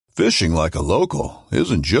Fishing like a local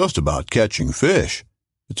isn't just about catching fish.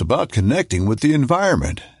 It's about connecting with the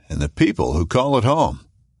environment and the people who call it home.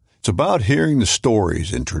 It's about hearing the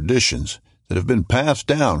stories and traditions that have been passed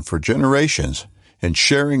down for generations and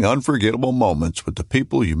sharing unforgettable moments with the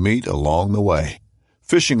people you meet along the way.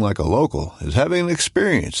 Fishing like a local is having an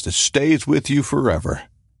experience that stays with you forever.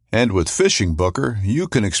 And with Fishing Booker, you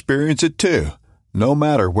can experience it too, no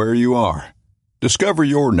matter where you are. Discover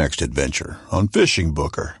your next adventure on Fishing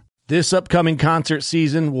Booker. This upcoming concert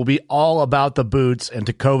season will be all about the boots, and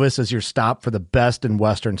Tecovas is your stop for the best in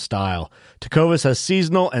Western style. Tecovas has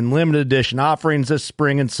seasonal and limited edition offerings this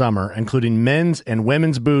spring and summer, including men's and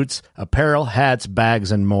women's boots, apparel, hats,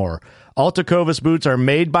 bags, and more. All Tecovas boots are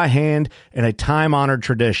made by hand in a time-honored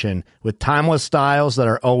tradition with timeless styles that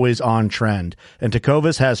are always on trend. And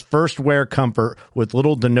Tecovas has first wear comfort with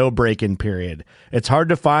little to no break-in period. It's hard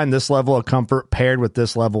to find this level of comfort paired with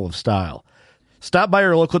this level of style. Stop by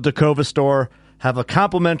your local Tecovas store, have a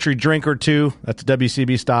complimentary drink or two, that's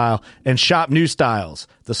WCB style, and shop new styles.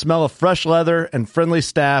 The smell of fresh leather and friendly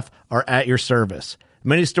staff are at your service.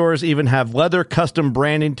 Many stores even have leather custom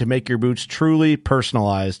branding to make your boots truly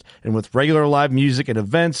personalized. And with regular live music and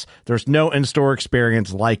events, there's no in-store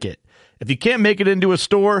experience like it. If you can't make it into a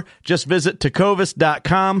store, just visit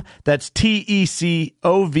tecovas.com. That's TECOVAS.com.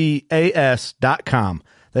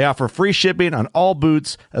 They offer free shipping on all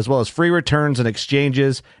boots, as well as free returns and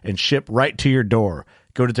exchanges, and ship right to your door.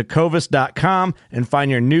 Go to tecovas.com and find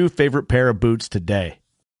your new favorite pair of boots today.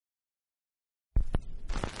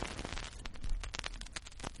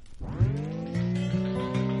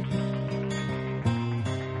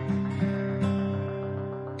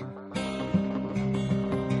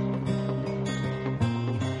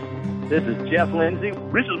 This is Jeff Lindsay.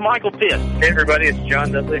 This is Michael Pitt. Hey, everybody, it's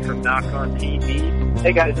John Dudley from Knock on TV.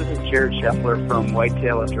 Hey, guys, this is Jared Scheffler from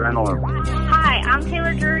Whitetail Adrenaline. Hi, I'm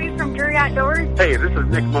Taylor Drury from Drury Outdoors. Hey, this is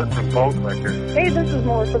Nick Munt from Bone Collector. Hey, this is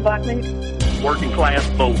Melissa Blackman. Working Class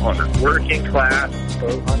Bow Hunter. Working Class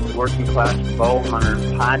Bow Hunter. Working Class Bow Hunter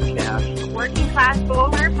Podcast. Working Class Bow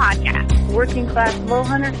Hunter Podcast. Working Class Bow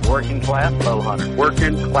Hunter. Working Class Bow Hunter.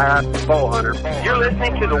 Working Class Bow Hunter. You're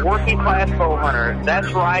listening to the Working Class Bow Hunter.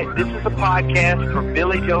 That's right. This is a podcast for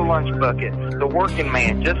Billy Joe Lunchbucket, the working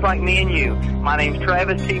man, just like me and you. My name's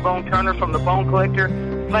Travis T-Bone Turner from the Bone Collector.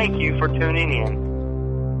 Thank you for tuning in.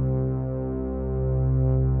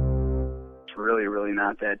 It's really, really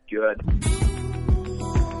not that good.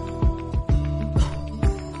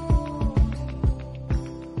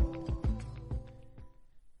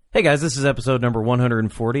 Hey guys, this is episode number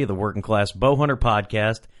 140 of the Working Class Bow Hunter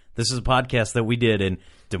Podcast. This is a podcast that we did in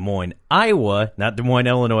Des Moines, Iowa, not Des Moines,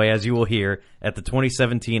 Illinois, as you will hear, at the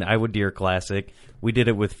 2017 Iowa Deer Classic. We did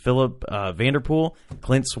it with Philip Vanderpool,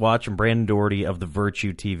 Clint Swatch, and Brandon Doherty of the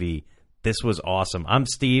Virtue TV. This was awesome. I'm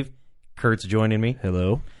Steve. Kurt's joining me.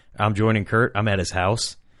 Hello. I'm joining Kurt. I'm at his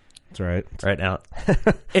house. That's right. Right now.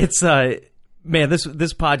 It's, man, this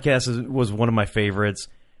podcast was one of my favorites.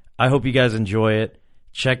 I hope you guys enjoy it.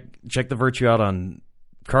 Check the Virtue out on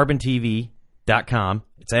carbontv.com.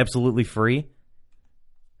 It's absolutely free.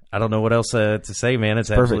 I don't know what else to say, man.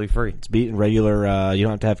 It's absolutely free. It's beating regular. You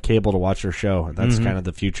don't have to have cable to watch your show. That's kind of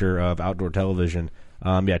the future of outdoor television.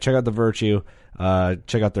 Yeah, check out the Virtue.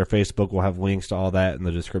 Check out their Facebook. We'll have links to all that in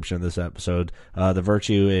the description of this episode. The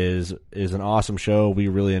Virtue is an awesome show. We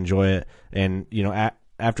really enjoy it. And, you know,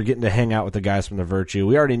 after getting to hang out with the guys from the Virtue,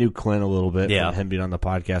 we already knew Clint a little bit from him being on the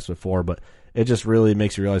podcast before, but it just really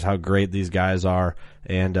makes you realize how great these guys are,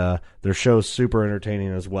 and their show's super entertaining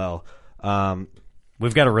as well.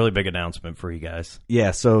 We've got a really big announcement for you guys.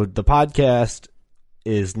 Yeah, so the podcast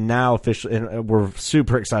is now officially, and we're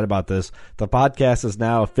super excited about this, the podcast is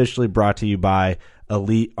now officially brought to you by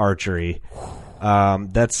Elite Archery.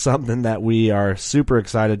 That's something that we are super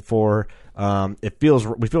excited for. We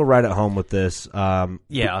feel right at home with this.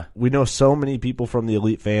 We know so many people from the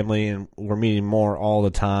Elite family, and we're meeting more all the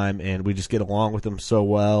time, and we just get along with them so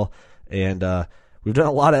well. And we've done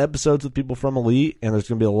a lot of episodes with people from Elite, and there's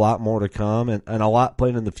going to be a lot more to come, and a lot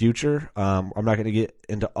planned in the future. I'm not going to get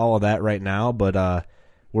into all of that right now, but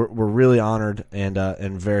we're really honored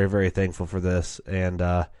and very, very thankful for this. And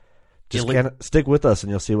just stick with us, and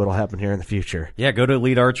you'll see what will happen here in the future. Yeah, go to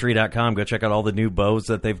EliteArchery.com. Go check out all the new bows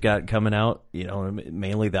that they've got coming out. You know,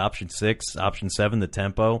 mainly the Option 6, Option 7, the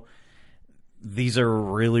Tempo. These are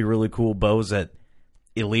really, really cool bows that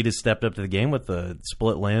Elite has stepped up to the game with the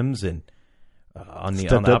split limbs and on the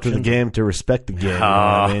stepped up to the game to respect the game. You know what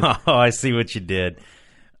I mean? Oh, I see what you did.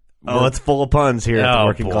 Oh, it's full of puns here at the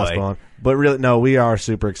Working Class Bow. But really, no, we are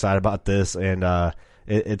super excited about this, and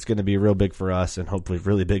it's going to be real big for us and hopefully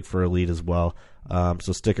really big for Elite as well.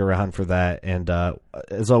 So stick around for that. And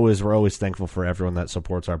as always, we're always thankful for everyone that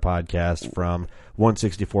supports our podcast, from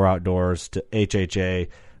 164 Outdoors to HHA,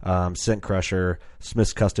 Scent Crusher,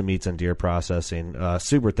 Smith's Custom Meats and Deer Processing.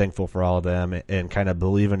 Super thankful for all of them and kind of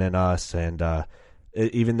believing in us. And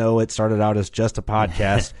even though it started out as just a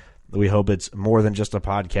podcast, we hope it's more than just a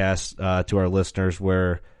podcast to our listeners,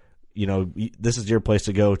 where, this is your place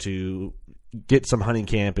to go to get some hunting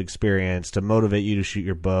camp experience, to motivate you to shoot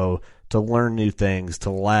your bow, to learn new things, to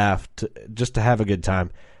laugh, just to have a good time.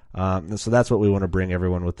 And so that's what we want to bring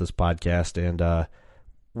everyone with this podcast. And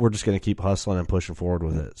we're just going to keep hustling and pushing forward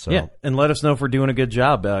with it. So yeah, and let us know if we're doing a good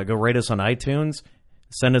job. Go rate us on iTunes.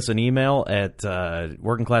 Send us an email at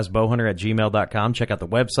workingclassbowhunter@gmail.com. Check out the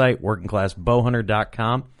website,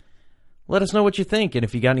 workingclassbowhunter.com. Let us know what you think. And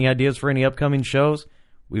if you got any ideas for any upcoming shows,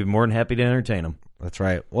 we'd be more than happy to entertain them. That's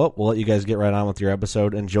right. Well, we'll let you guys get right on with your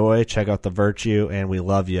episode. Enjoy. Check out the Virtue, and we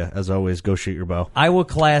love you. As always, go shoot your bow. Iowa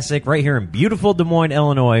Classic right here in beautiful Des Moines,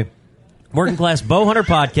 Illinois. Working Class Bowhunter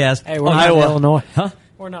Podcast. Hey, we're not in Illinois. Huh?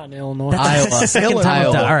 We're not in Illinois. Iowa.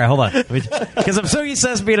 Iowa. All right, hold on. Because I'm so used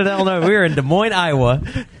to us being in Illinois. We're in Des Moines, Iowa.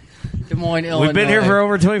 Des Moines, Illinois. We've been here for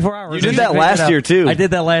over 24 hours. You did that last year, too. I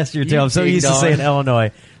did that last year, too. I'm so used to saying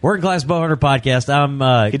Illinois. Working Class Bowhunter Podcast. I'm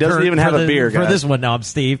he doesn't Kurt, even have a beer, guys. For this one, now I'm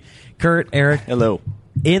Steve. Kurt, Eric. Hello.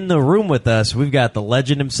 In the room with us, we've got the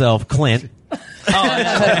legend himself, Clint. We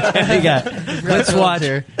got Clint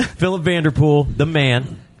Swatch, Philip Vanderpool, the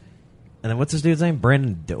man. And then what's this dude's name?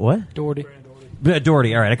 Brandon, what? Doherty.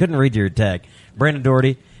 Doherty. All right, I couldn't read your tag. Brandon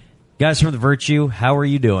Doherty. Guys from the Virtue, how are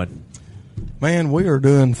you doing? Man, we are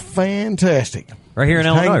doing fantastic. Right here in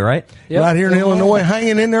Illinois, right? Yep. Right here in Illinois,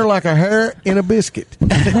 hanging in there like a hair in a biscuit.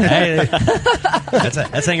 Hey,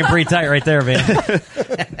 that's hanging pretty tight right there, man.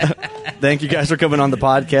 Thank you guys for coming on the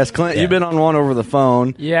podcast. Clint, you've been on one over the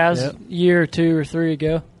phone. Yeah, it was a year or 2 or 3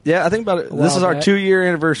 ago. Yeah, I think about it. This is our 2-year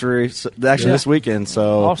anniversary, this weekend.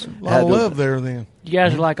 So awesome. A lot of love there then. You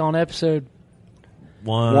guys are like on episode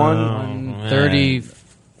 130.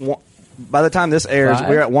 By the time this airs,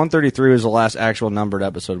 we're at 133 is the last actual numbered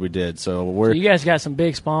episode we did. So you guys got some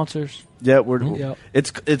big sponsors. Yeah,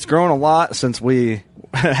 it's grown a lot since we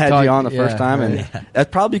had you on the first time, and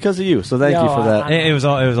that's probably because of you. So thank you for that. It was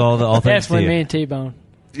all thanks to you. Definitely me and T-Bone.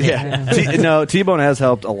 Yeah, T-Bone has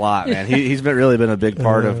helped a lot, man. He's really been a big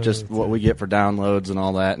part of just what we get for downloads and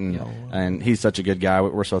all that, and he's such a good guy.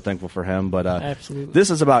 We're so thankful for him. But absolutely, this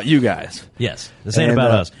is about you guys. Yes, this ain't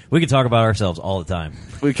about us. We could talk about ourselves all the time.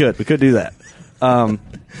 We could do that.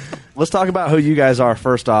 Let's talk about who you guys are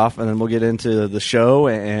first off, and then we'll get into the show,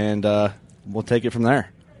 and we'll take it from there.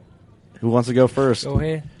 Who wants to go first? Go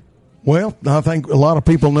ahead. Well, I think a lot of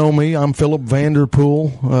people know me. I'm Philip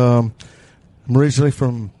Vanderpool. I'm originally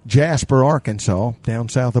from Jasper, Arkansas, down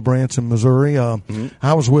south of Branson, Missouri.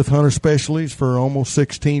 I was with Hunter Specialties for almost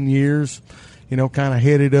 16 years, kind of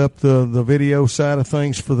headed up the video side of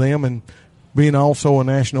things for them and being also a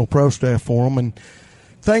national pro staff for them. And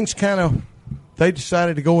things they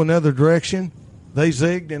decided to go another direction. They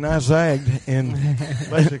zigged and I zagged and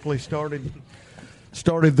basically started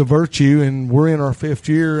the Virtue, and we're in our 5th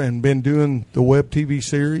year and been doing the web TV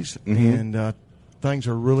series, and things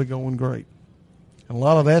are really going great. And a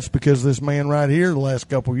lot of that's because of this man right here the last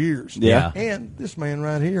couple of years. Yeah. And this man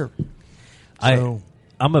right here. So,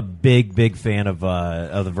 I'm a big fan of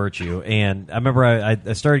the Virtue, and I remember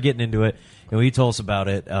I started getting into it, and when you told us about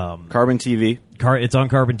it, Carbon TV. It's on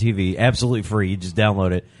Carbon TV, absolutely free. You just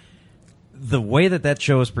download it. The way that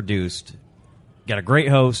show is produced, got a great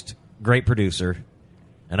host, great producer,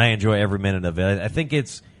 and I enjoy every minute of it. I think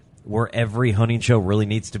it's where every hunting show really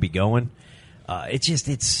needs to be going.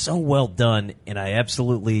 It's so well done, and I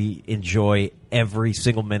absolutely enjoy every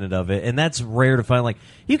single minute of it. And that's rare to find. Like,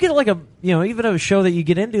 you get even a show that you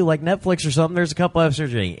get into like Netflix or something. There's a couple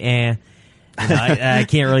episodes I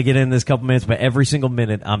can't really get in this couple minutes, but every single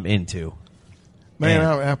minute I'm into. Man,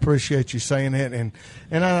 I appreciate you saying that, and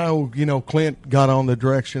I know Clint got on the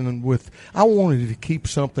direction I wanted to keep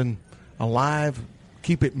something alive,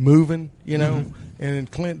 keep it moving, and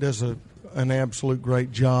Clint does an absolute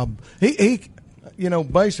great job. He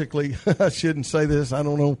basically, I shouldn't say this, I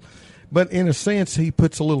don't know, but in a sense, he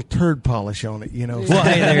puts a little turd polish on it, Well,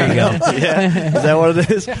 hey, there you go. Yeah. Is that what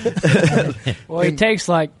it is? Well, he takes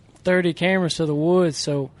like 30 cameras to the woods,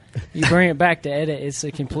 so you bring it back to edit, it's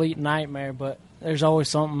a complete nightmare, but there's always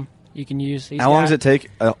something you can use. How long does it take,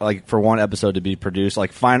 for one episode to be produced?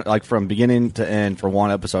 Like from beginning to end for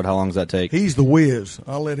one episode, how long does that take? He's the whiz.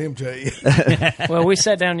 I'll let him tell you. Well, we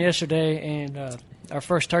sat down yesterday, and our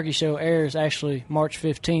first turkey show airs actually March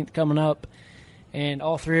 15th coming up, and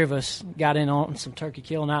all 3 of us got in on some turkey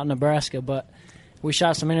killing out in Nebraska. But we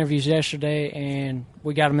shot some interviews yesterday, and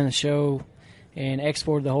we got them in the show and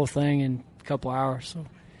exported the whole thing in a couple hours. So,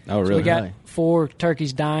 really? So we got 4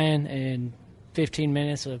 turkeys dying and 15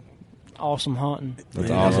 minutes of awesome hunting.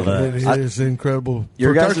 That's awesome. It is incredible.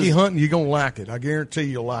 Your For guys' turkey hunting, you're going to like it. I guarantee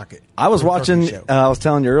you'll like it. I was For a watching, turkey show. I was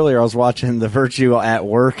telling you earlier, I was watching The Virtue at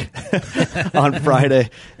work on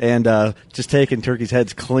Friday and just taking turkeys'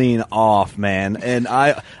 heads clean off, man. And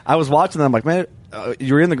I was watching them, I'm like, man,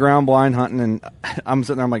 you're in the ground blind hunting, and I'm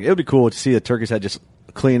sitting there, I'm like, it would be cool to see a turkey's head just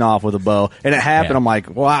clean off with a bow. And it happened. Yeah. I'm like,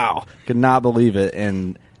 wow, could not believe it.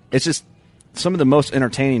 And it's just some of the most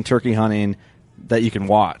entertaining turkey hunting that you can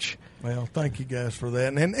watch. Well, thank you guys for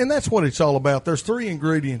that, and that's what it's all about. There's 3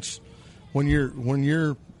 ingredients when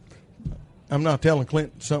you're. I'm not telling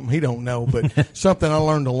Clint something he don't know, but something I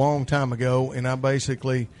learned a long time ago, and I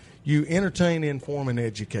basically you entertain, inform, and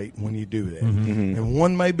educate when you do that. Mm-hmm. And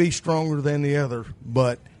one may be stronger than the other,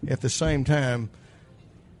 but at the same time,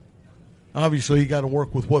 obviously you got to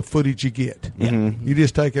work with what footage you get. Mm-hmm. You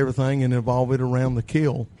just take everything and evolve it around the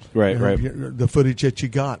kill. Right. The footage that you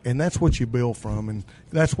got, and that's what you build from, and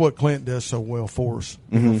that's what Clint does so well for us.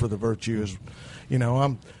 You know, for the Virtue is,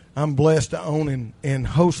 I'm blessed to own and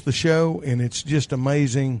host the show, and it's just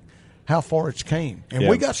amazing how far it's came. And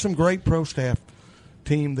we got some great pro staff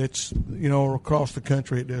team that's across the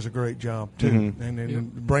country. It does a great job too.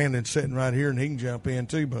 And Brandon's sitting right here, and he can jump in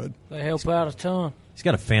too, bud. They help out a ton. He's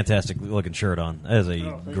got a fantastic looking shirt on. That is a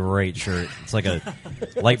great shirt. It's like a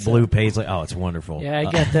light blue paisley. Oh, it's wonderful. Yeah, I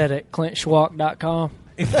got that at clintschwalk.com.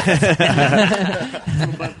 I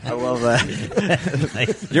love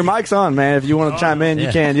that. Your mic's on, man. If you want to chime in, you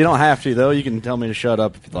can. You don't have to, though. You can tell me to shut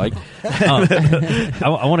up if you'd like. I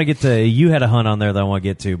want to get to. You had a hunt on there that I want to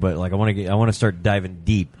get to, but like I want to start diving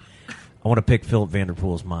deep. I want to pick Philip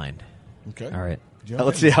Vanderpool's mind. Okay. All right.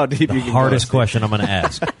 Let's see how deep The you can hardest go. question I'm going to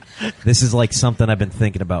ask. This is like something I've been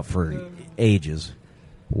thinking about for ages.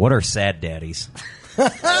 What are sad daddies?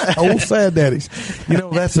 Old sad daddies.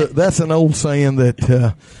 That's an old saying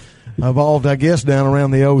that evolved, I guess, down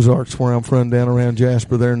around the Ozarks where I'm from, down around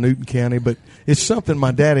Jasper there in Newton County. But it's something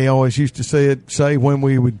my daddy always used to say when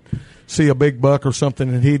we would see a big buck or something,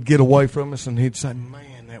 and he'd get away from us, and he'd say,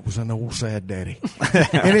 man, that was an old sad daddy.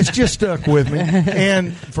 And it's just stuck with me.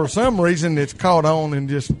 And for some reason, it's caught on, and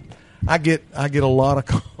just I get a lot of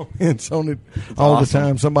comments on it all the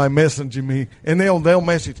time. Somebody messaging me, and they'll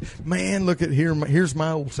message, man, look at here's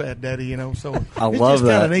my old sad daddy. So I it's love just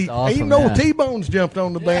that. Neat. Awesome, Even though yeah. T-Bone's jumped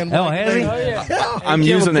on the bandwagon. Oh, has he? Yeah. I'm He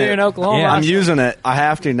killed using a deer it. in Oklahoma. Yeah. I'm using it. I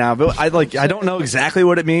have to now. But I don't know exactly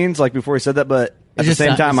what it means. Like before he said that, but at the just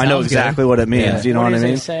same it time, I know sounds good. exactly what it means. Yeah. You know what I is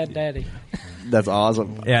mean? a sad daddy. That's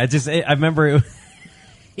awesome. Yeah, I remember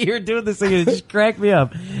you were doing this thing. It just cracked me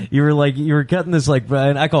up. You were cutting this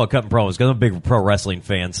and I call it cutting promos because I'm a big pro wrestling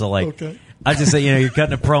fan. So Okay. I just say you're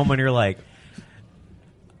cutting a promo and you're like,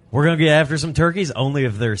 we're gonna get after some turkeys only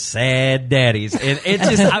if they're sad daddies. And it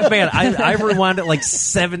just, I rewound it like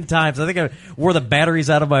 7 times. I think I wore the batteries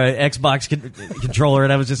out of my Xbox controller,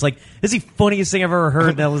 and I was just like, "This is the funniest thing I've ever heard."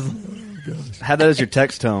 And that was, Have that as your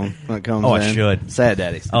text tone when it comes in. Oh, I should. Sad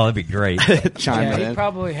daddies. oh, that'd be great. Chime Yeah, it he in.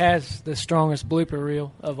 probably has the strongest blooper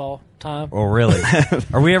reel of all time. Oh, really?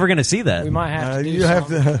 Are we ever gonna see that? We might have to do You have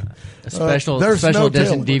something. to. A special there's no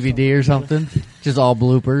edition telling. DVD or something. Just all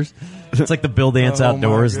bloopers. It's like the Bill Dance Oh, my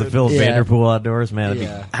Outdoors, the goodness. Phil Yeah. Vanderpool Outdoors, man. That'd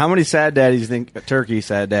Yeah. How many sad daddies turkey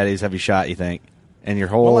sad daddies have you shot, you think? And your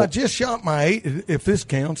whole. Well, I just shot if this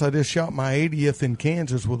counts, I just shot my 80th in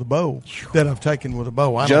Kansas with a bow that I've taken with a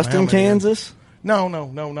bow. I don't just know how in many. Kansas? No,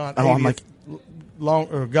 not Oh, 80th. I'm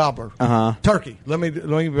like- Gobbler. Uh-huh. Turkey. Let me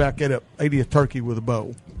back that up. 80th turkey with a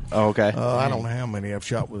bow. Oh, okay. I don't know how many I've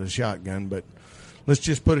shot with a shotgun, but let's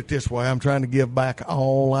just put it this way. I'm trying to give back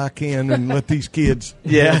all I can and let these kids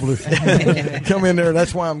Yeah. be able to come in there.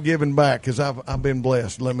 That's why I'm giving back, because I've been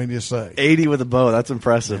blessed, let me just say. 80 with a bow. That's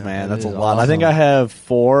impressive, man. That's a is lot. I think awesome. I have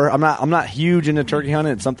 4. I'm not huge into turkey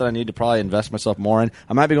hunting. It's something I need to probably invest myself more in.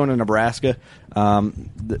 I might be going to Nebraska to hunt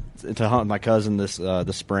with my cousin this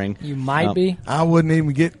spring. You might be. I wouldn't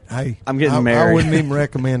even get. Hey, I'm getting I married. wouldn't even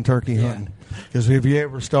recommend turkey hunting, because if you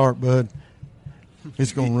ever start, bud,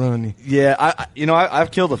 it's gonna run you. Yeah,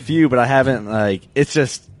 I've killed a few, but I haven't it's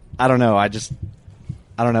just I don't know. I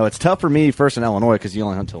don't know. It's tough for me first in Illinois because you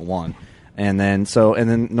only hunt till 1, and then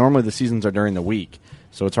normally the seasons are during the week,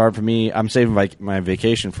 so it's hard for me. I'm saving my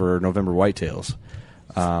vacation for November whitetails.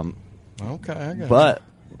 Okay, I got But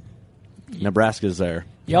Nebraska's there.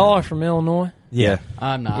 Y'all are from Illinois. Yeah.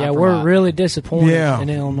 I'm not. Yeah, I'm from we're Iowa. really disappointed Yeah, in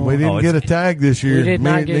Illinois. we didn't get a tag this year. We did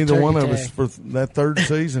not get a neither one turkey of us tag. for that third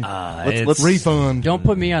season. Let's refund. Don't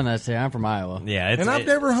put me on that. Say I'm from Iowa. Yeah, And I've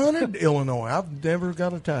never hunted Illinois. I've never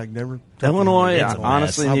got a tag. Never. Illinois It's a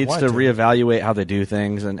honestly mess. needs I'd to like to. reevaluate how they do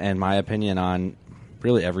things, and my opinion on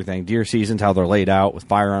really everything. Deer seasons, how they're laid out with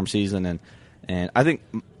firearm season, and I think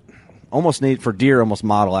almost need for deer almost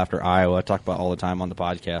model after Iowa. I talk about all the time on the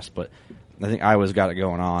podcast, but I think Iowa's got it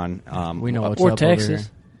going on. We know what's Or up Texas.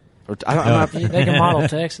 Or I'm not. They can model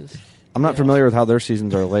Texas. I'm not familiar with how their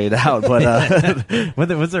seasons are laid out, but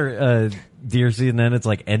What's their deer season then? It's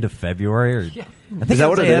like end of February? Or, I think Is that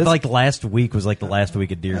what it is? Like last week was like the last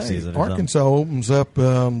week of deer Hey, season. Or Arkansas opens up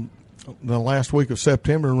the last week of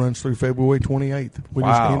September and runs through February 28th. We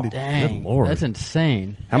just Wow. ended. Dang, Lord. that's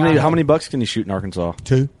insane. how many bucks can you shoot in Arkansas?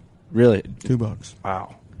 2 Really? $2.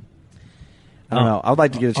 Wow. I don't know. I would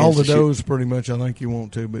like to get a chance All the to shoot. does pretty much. I think you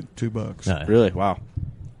want to, but $2. No. Really? Wow.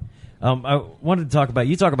 I wanted to talk about,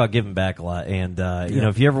 you talk about giving back a lot, and you know,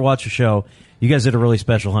 if you ever watch the show, you guys did a really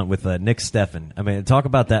special hunt with Nick Steffen. I mean, talk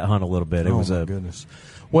about that hunt a little bit. It was my goodness.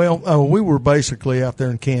 Well, we were basically out there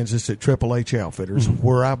in Kansas at Triple H Outfitters,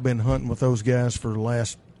 where I've been hunting with those guys for the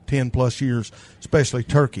last 10 plus years, especially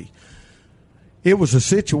turkey. It was a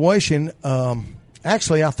situation.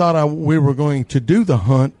 Actually, I thought we were going to do the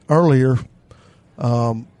hunt earlier.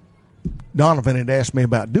 Donovan had asked me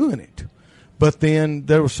about doing it, but then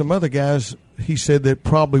there were some other guys. He said that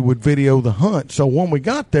probably would video the hunt. So when we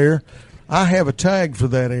got there, I have a tag for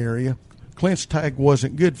that area. Clint's tag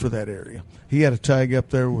wasn't good for that area. He had a tag up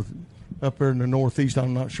there in the northeast.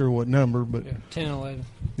 I'm not sure what number, but 10 and 11.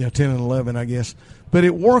 yeah, 10 and 11, I guess. But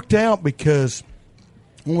it worked out because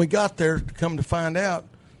when we got there, to come to find out,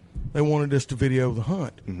 they wanted us to video the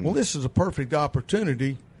hunt. Well, this is a perfect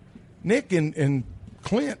opportunity. Nick and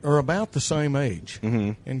Clint are about the same age.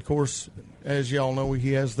 And, of course, as y'all know,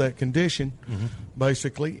 he has that condition,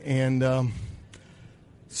 basically. And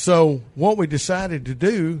so what we decided to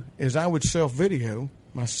do is I would self-video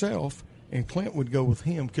myself, and Clint would go with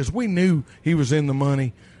him because we knew he was in the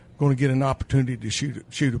money, going to get an opportunity to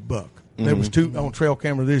shoot a buck. There was on trail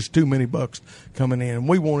camera. There's too many bucks coming in, and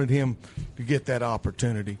we wanted him to get that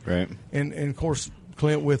opportunity. Right. And of course,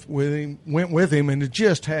 Clint went with him, and it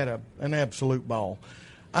just had an absolute ball.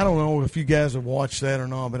 I don't know if you guys have watched that or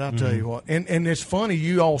not, but I'll tell you what. And it's funny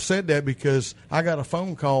you all said that because I got a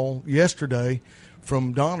phone call yesterday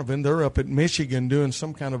from Donovan. They're up at Michigan doing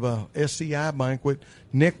some kind of a SCI banquet.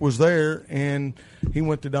 Nick was there, and he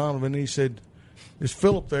went to Donovan, and he said, "Is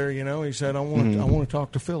Philip there?" You know, he said, I want to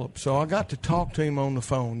talk to Philip. So I got to talk to him on the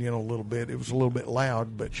phone, you know, a little bit. It was a little bit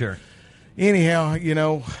loud, but Sure. Anyhow, you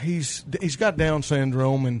know, he's got Down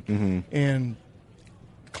syndrome, and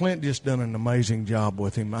Clint just done an amazing job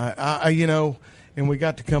with him. I you know, and we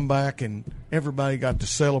got to come back, and everybody got to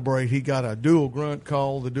celebrate. He got a dual grunt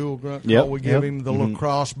call. The dual grunt call we give him, the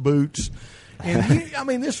lacrosse boots. And I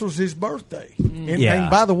mean, this was his birthday. And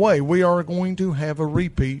by the way, we are going to have a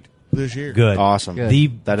repeat this year. Good. Awesome.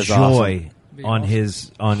 That is joy awesome. on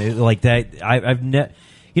his like that. I've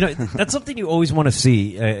you know, that's something you always want to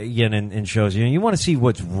see again in shows. You know, you want to see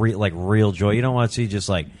what's real joy. You don't want to see just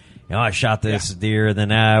like, you know, I shot this deer, and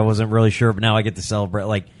then I wasn't really sure, but now I get to celebrate.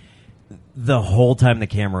 Like the whole time the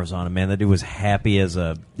camera was on him, man, that dude was happy as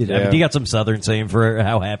a. I mean, you got some Southern saying for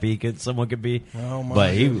how happy someone could be. Oh my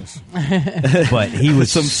but goodness. he was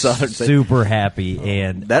Some Southern super happy,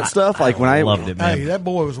 and that stuff. Like when I loved it, man. Hey, that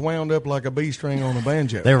boy was wound up like a B string on a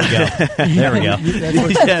banjo. There we go. There we go.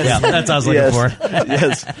 Yeah, that's what I was looking for.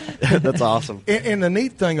 Yes, that's awesome. And the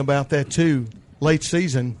neat thing about that too, late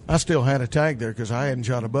season, I still had a tag there because I hadn't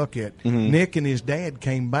shot a buck yet. Nick and his dad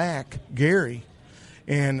came back, Gary,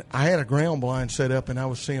 and I had a ground blind set up, and I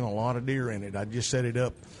was seeing a lot of deer in it. I just set it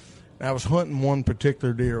up. I was hunting one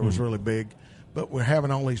particular deer. It was really big, but we're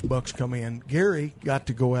having all these bucks come in. Gary got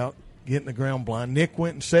to go out, get in the ground blind. Nick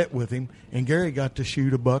went and sat with him, and Gary got to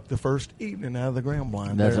shoot a buck the first evening out of the ground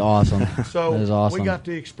blind. That's there. awesome. So that is awesome. we got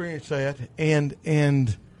to experience that,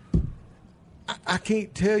 and I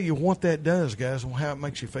can't tell you what that does, guys, and how it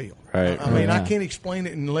makes you feel. Right. I mean, I can't explain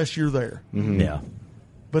it unless you're there. Yeah.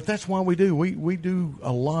 But that's why we do. We do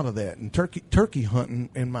a lot of that. And turkey hunting,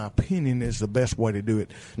 in my opinion, is the best way to do it.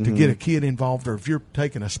 To get a kid involved, or if you're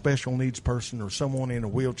taking a special needs person or someone in a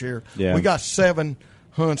wheelchair. Yeah. We got 7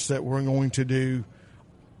 hunts that we're going to do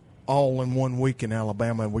all in 1 week in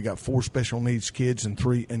Alabama. We got 4 special needs kids and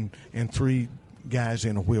 3 guys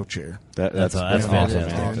in a wheelchair. That's awesome, awesome.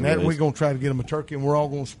 man. And that we're going to try to get them a turkey, and we're all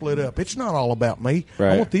going to split up. It's not all about me.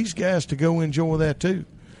 Right. I want these guys to go enjoy that too.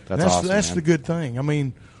 That's awesome, That's man. the good thing. I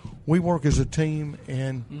mean, we work as a team,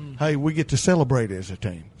 and hey, we get to celebrate as a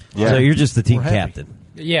team. So you're just the team We're happy. captain.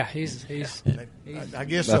 Yeah, he's I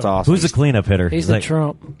guess That's so. awesome. Who's the cleanup hitter? he's Is the that-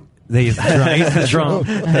 Trump. He's the Trump.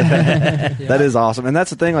 That is awesome, and that's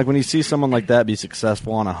the thing. Like when you see someone like that be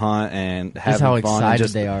successful on a hunt and having how fun, and excited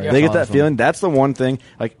just, they are. They get that Awesome. feeling. That's the one thing.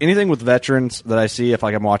 Like anything with veterans that I see, if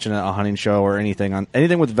like I'm watching a hunting show or anything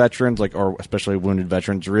with veterans, like or especially wounded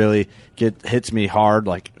veterans, really hits me hard,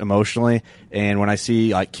 like emotionally. And when I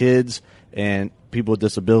see like kids and people with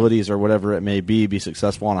disabilities or whatever it may be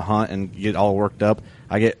successful on a hunt and get all worked up,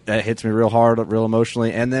 that hits me real hard, real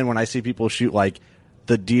emotionally. And then when I see people shoot like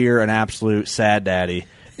the deer, an absolute sad daddy,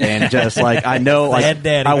 and just like I know, like Sad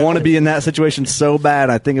daddy. I want to be in that situation so bad.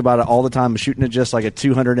 I think about it all the time. Shooting it just like a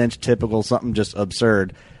 200-inch typical, something just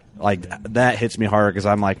absurd, like that hits me hard because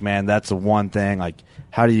I'm like, man, that's the one thing. Like,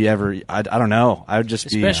 how do you ever? I don't know. I would just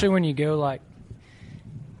Especially when you go like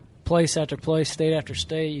place after place, state after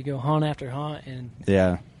state, you go hunt after hunt, and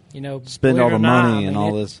spend believe all it the or money not, and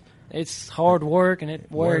all this. It's hard work, and it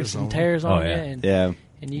wears and tears on you.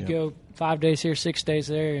 And you go 5 days here, 6 days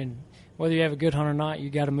there, and whether you have a good hunt or not,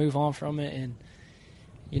 you got to move on from it. And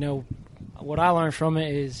what I learned from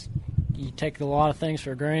it is you take a lot of things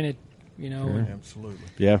for granted. Absolutely.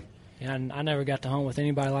 Yeah. And I never got to hunt with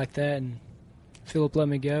anybody like that. And Philip let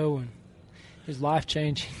me go, and it was life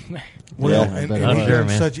changing. Well, Yeah. and I'm he sure, done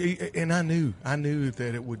man. such, and I knew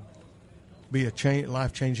that it would be a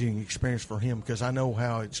life changing experience for him because I know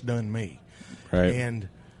how it's done me. Right. And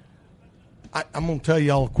I'm going to tell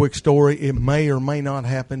y'all a quick story. It may or may not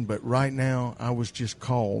happen, but right now I was just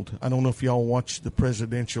called. I don't know if y'all watched the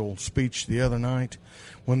presidential speech the other night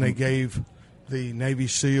when they gave the Navy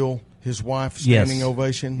SEAL his wife standing Yes.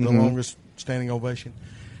 ovation, the longest standing ovation.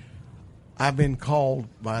 I've been called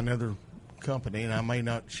by another company, and I may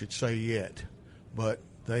not should say yet, but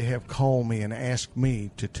they have called me and asked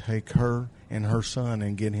me to take her and her son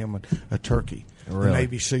and get him a turkey, Really? a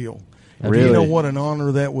Navy SEAL. Really? You know what an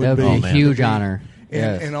honor that would That be? would be a huge honor.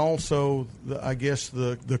 Yes. And also, I guess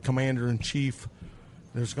the commander-in-chief,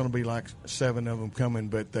 there's going to be like 7 of them coming,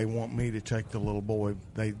 but they want me to take the little boy.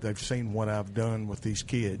 They've seen what I've done with these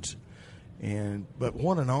kids. But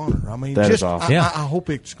what an honor. I mean, That just is awesome. I hope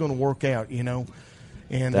it's going to work out, and That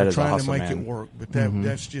they're is trying awesome, to make man. it work. But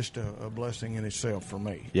that's just a blessing in itself for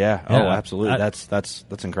me. Yeah. Yeah. Oh, absolutely. I- That's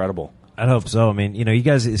incredible. I'd hope so. I mean, you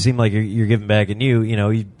guys it seem like you're giving back, and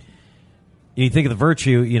you think of the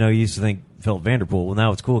virtue. You used to think Philip Vanderpool. Well,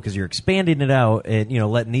 now it's cool because you're expanding it out and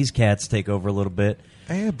letting these cats take over a little bit.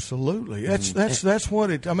 Absolutely. That's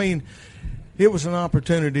what it. I mean, it was an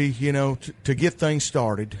opportunity, to get things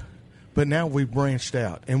started, but now we've branched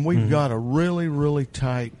out and we've got a really, really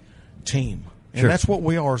tight team, and Sure. that's what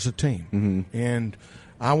we are as a team. And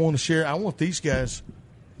I want to share. I want these guys.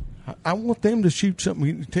 I want them to shoot something.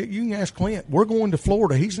 You can ask Clint. We're going to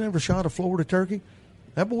Florida. He's never shot a Florida turkey.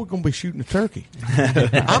 That boy's going to be shooting a turkey.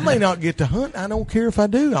 I may not get to hunt. I don't care if I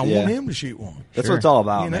do. I want him to shoot one. That's what it's all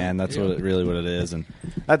about, You know? man. That's what it is. And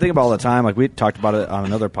I think about all the time. Like we talked about it on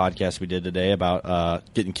another podcast we did today about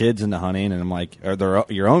getting kids into hunting, and I'm like,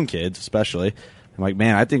 your own kids especially. I'm like,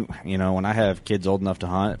 man, I think when I have kids old enough to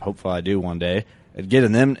hunt, hopefully I do one day.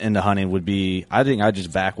 Getting them into hunting would be. I think I'd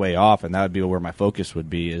just back way off, and that would be where my focus would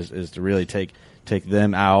be. Is to really take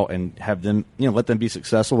them out and have them, let them be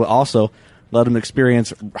successful, but also let them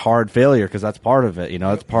experience hard failure because that's part of it.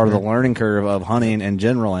 It's part of the learning curve of hunting in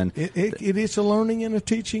general. And it is a learning and a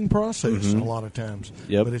teaching process a lot of times.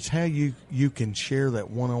 Yep. But it's how you can share that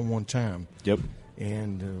one-on-one time. Yep.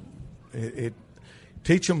 And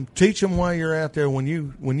teach them while you're out there. When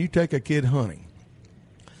you take a kid hunting,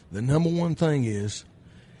 the number one thing is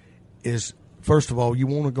first of all, you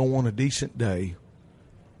want to go on a decent day.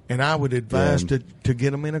 And I would advise to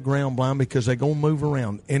get them in a ground blind because they're going to move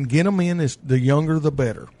around. And get them in the younger the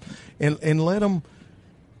better. And let them,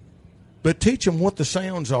 but teach them what the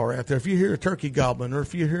sounds are out there. If you hear a turkey gobbling or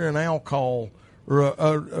if you hear an owl call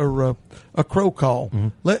or a crow call,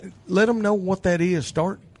 let them know what that is.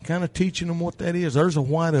 Start kind of teaching them what that is. There's a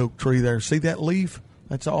white oak tree there. See that leaf?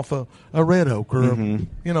 That's off a red oak or,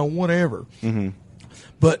 whatever.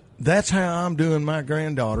 But that's how I'm doing my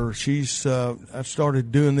granddaughter. She's I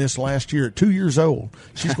started doing this last year at 2 years old.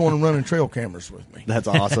 She's going and running trail cameras with me. That's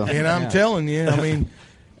awesome. And I'm telling you, I mean,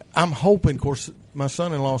 I'm hoping, of course, my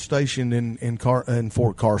son-in-law stationed in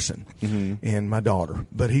Fort Carson and my daughter.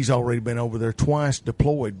 But he's already been over there twice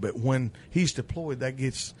deployed. But when he's deployed, that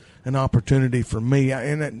gets an opportunity for me.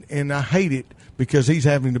 And I hate it because he's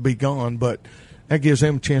having to be gone, but that gives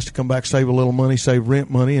them a chance to come back, save a little money, save rent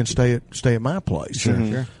money, and stay at my place.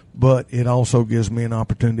 Sure. But it also gives me an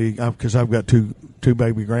opportunity because I've got two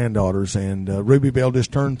baby granddaughters, and Ruby Bell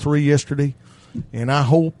just turned 3 yesterday, and I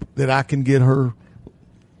hope that I can get her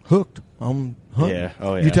hooked on hunting. Yeah.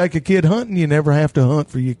 Oh, yeah. You take a kid hunting, you never have to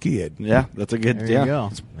hunt for your kid. Yeah, that's a good. There you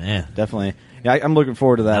go. Man, definitely. Yeah, I'm looking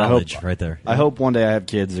forward to that. Knowledge I hope right there. I hope one day I have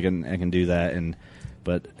kids that can do that.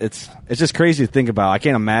 But it's just crazy to think about. I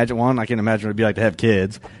can't imagine what it'd be like to have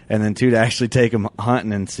kids, and then 2 to actually take them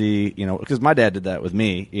hunting and see, because my dad did that with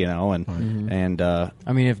me, and I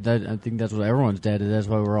mean, I think that's what everyone's dad did. That's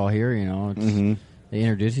why we're all here. They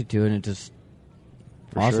introduce you to it, and it's just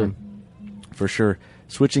awesome. For sure.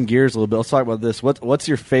 Switching gears a little bit, let's talk about this. What's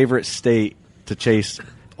your favorite state to chase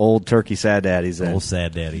old turkey sad daddies in? Old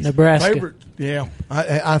sad daddies. Nebraska. Yeah,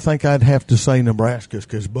 I think I'd have to say Nebraska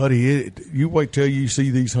because, buddy, you wait till you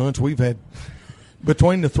see these hunts. We've had,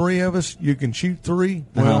 between the 3 of us, you can shoot 3.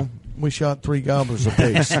 Well, we shot 3 gobblers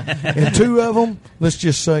apiece. And 2 of them, let's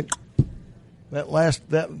just say,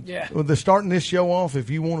 they're starting this show off.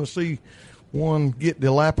 If you want to see one get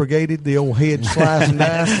dilapidated, the old head slice and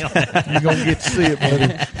dice, you're going to get to see it,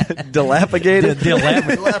 buddy. Dilapidated?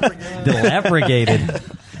 Dilapidated.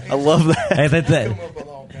 I love that.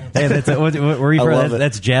 Hey, that's where are you from?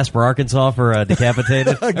 That's Jasper, Arkansas for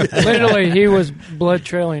decapitated. Literally, he was blood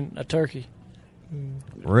trailing a turkey.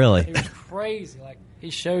 Really? It was crazy. Like, he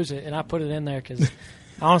shows it, and I put it in there because,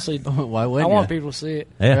 honestly, why I want people to see it.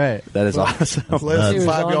 Yeah. Right. That is awesome. Less than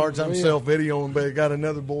 5 yards, I'm self-videoing, but I got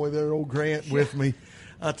another boy there, old Grant, with me.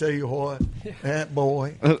 I tell you what, that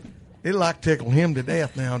boy, it like tickled him to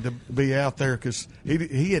death now to be out there because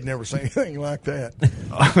he had never seen anything like that.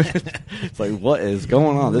 It's like, what is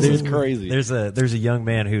going on? This is crazy. There's a young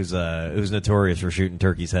man who's notorious for shooting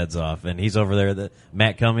turkeys' heads off, and he's over there.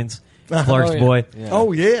 Matt Cummings, Clark's boy. Yeah.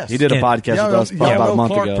 Oh yes, he did a podcast with us about a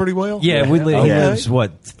month Clark ago. Pretty well. Yeah, he lives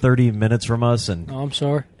 30 minutes from us, and Oh, I'm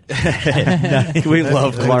sorry. We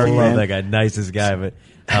love Clark. I love man. that guy, nicest guy. But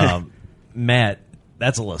Matt,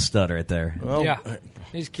 that's a little stud right there. Well, Yeah.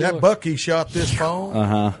 He's killer. that buck he shot this fall.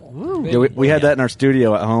 Yeah, we had that in our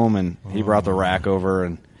studio at home, and he brought the rack over,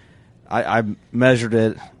 and I measured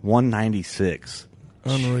it 196.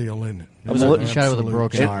 Unreal, isn't it? He shot it with a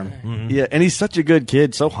broken arm. Mm-hmm. Yeah, and he's such a good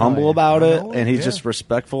kid, so humble about it, know, and he's yeah. just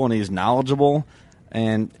respectful, and he's knowledgeable,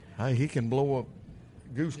 and Hey, he can blow up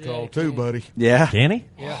goose call too, buddy. yeah, Can he?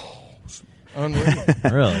 Yeah. Unreal.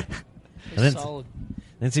 Really? He's solid.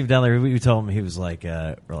 Then Steve down there, we told him, he was like,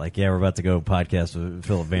 we're like, yeah, we're about to go podcast with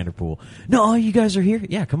Philip Vanderpool. No, you guys are here?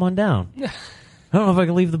 Yeah, come on down. I don't know if I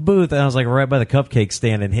can leave the booth. And I was like, right by the cupcake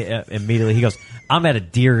stand, and immediately he goes, I'm at a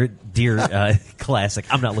deer classic.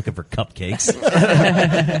 I'm not looking for cupcakes.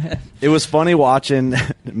 It was funny watching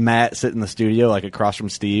Matt sit in the studio, like across from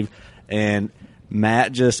Steve, and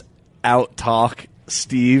Matt just out-talk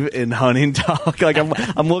Steve in hunting talk. Like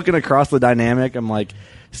I'm looking across the dynamic. I'm like,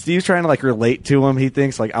 Steve's trying to like relate to him. He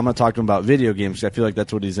thinks like I'm gonna talk to him about video games. I feel like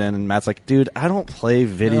that's what he's in. And Matt's like, dude, I don't play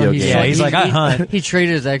video games. Yeah, he's like, I hunt. He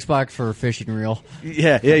traded his Xbox for a fishing reel.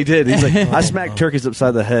 Yeah, he did. He's like, I smacked turkeys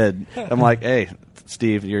upside the head. I'm like, hey,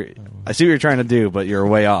 Steve, I see what you're trying to do, but you're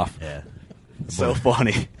way off. Yeah, So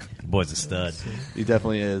funny. the boy's a stud. He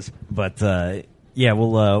definitely is. But yeah,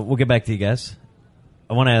 we'll get back to you guys.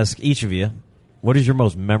 I want to ask each of you, what is your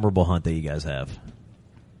most memorable hunt that you guys have?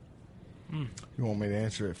 You want me to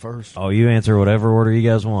answer it first? Oh, you answer whatever order you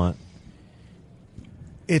guys want.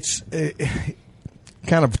 It's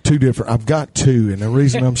kind of 2 different. I've got 2, and the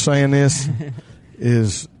reason I'm saying this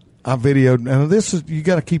is I videoed. Now this is, you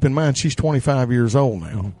got to keep in mind, she's 25 years old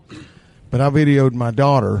now, but I videoed my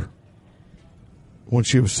daughter when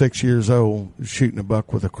she was 6 years old shooting a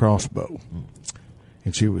buck with a crossbow,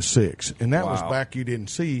 and she was 6, and that was back. You didn't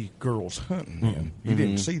see girls hunting then. You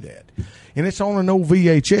didn't see that, and it's on an old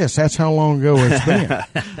VHS. That's how long ago it's been.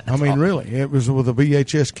 I mean, really, it was with a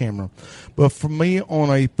VHS camera. But for me, on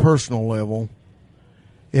a personal level,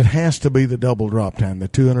 it has to be the double drop time, the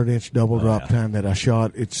 200-inch double drop time that I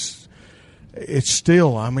shot. It's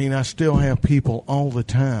still, I mean, I still have people all the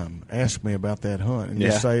time ask me about that hunt and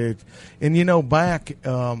just say it. And you know, back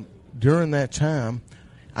during that time,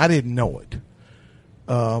 I didn't know it.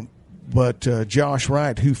 But Josh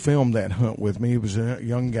Wright, who filmed that hunt with me, he was a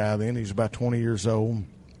young guy then. He was about 20 years old.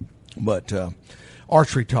 But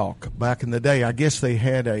Archery Talk, back in the day, I guess they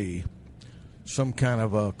had some kind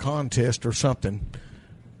of a contest or something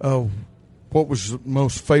of what was the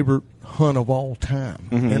most favorite hunt of all time.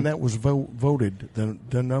 And that was voted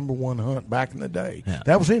the number 1 hunt back in the day. Yeah.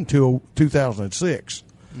 That was in 2006.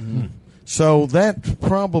 So that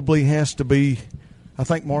probably has to be, I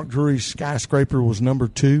think Mark Drury's Skyscraper was number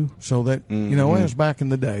 2. So that, you know, that was back in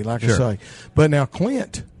the day, like I say. But now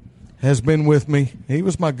Clint has been with me. He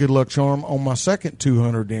was my good luck charm on my second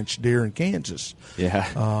 200-inch deer in Kansas.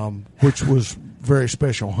 Yeah. Which was a very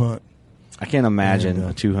special hunt. I can't imagine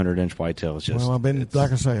a 200-inch whitetail. It's just. Well, I've been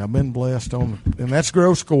blessed and that's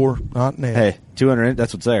gross score, not net. Hey, 200.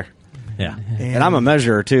 That's what's there. Yeah, and I'm a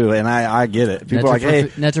measurer too, and I get it. People are like,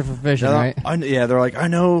 "Hey, nets are for fishing, right?" They're like, "I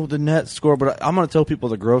know the net score, but I'm going to tell people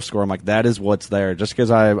the gross score." I'm like, "That is what's there. Just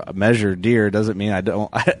because I measure deer doesn't mean I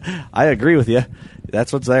don't." I agree with you.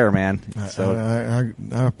 That's what's there, man. So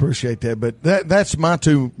I appreciate that, but that's my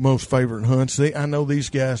two most favorite hunts. I know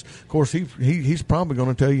these guys. Of course, he's probably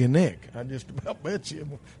going to tell you Nick. I just about bet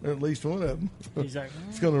you at least one of them. He's like,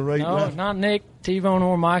 it's going to rate. No, not Nick, T-Bone,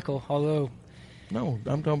 or Michael. Although. No,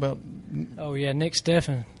 I'm talking about. Oh yeah, Nick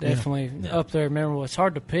Steffen, definitely up there. Memorable. It's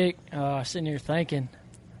hard to pick. Sitting here thinking,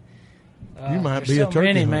 you might be so a turkey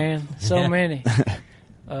many, hunter. man. So many.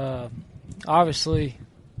 Obviously,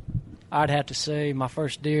 I'd have to say my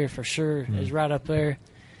first deer for sure is right up there.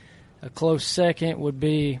 A close second would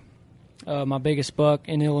be my biggest buck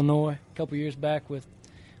in Illinois a couple years back with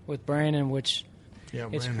Brandon, which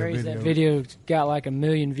it's crazy. That video got like 1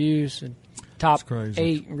 million views and top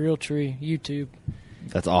 8 Realtree YouTube.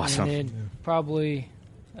 That's awesome. And then probably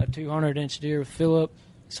a 200-inch deer with Phillip.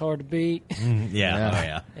 It's hard to beat.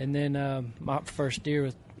 Yeah. And then my first deer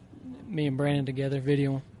with me and Brandon together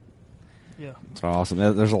videoing. Yeah, it's awesome.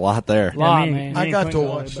 There's a lot there. Man. I got to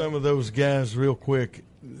watch some of those guys real quick.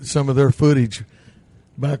 Some of their footage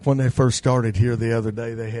back when they first started here the other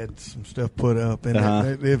day. They had some stuff put up, and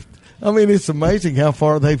it's amazing how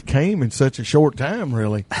far they've came in such a short time.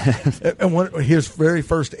 Really, and his very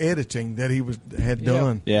first editing that he had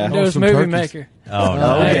done. Yeah, Windows Movie turkeys. Maker. Oh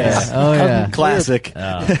yeah, classic.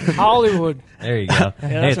 Hollywood. There you go.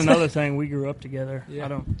 Yeah, that's another thing. We grew up together.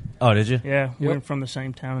 Yeah. Oh, did you? Yeah, we're from the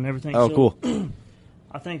same town and everything. Oh, so cool.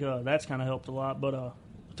 I think that's kind of helped a lot. But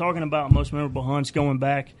talking about most memorable hunts, going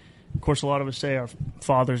back, of course, a lot of us say our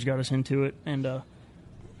fathers got us into it, and the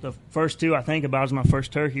first two I think about is my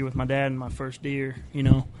first turkey with my dad and my first deer.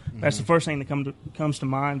 That's the first thing that comes to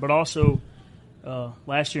mind. But also,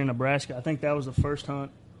 last year in Nebraska, I think that was the first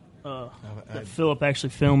hunt that Phillip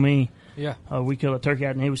actually filmed me. Yeah, we killed a turkey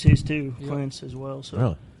out, and it was his too, Clint's as well. So.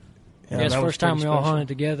 Really? Yeah, it's the first time we all hunted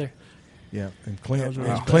together. Yeah, and Clint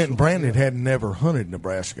and Brandon had never hunted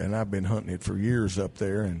Nebraska, and I've been hunting it for years up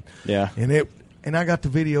there. And and I got to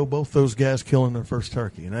video both those guys killing their first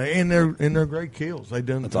turkey, and they're great kills. They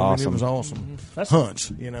done. That's awesome. It was awesome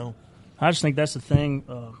hunts. I just think that's the thing.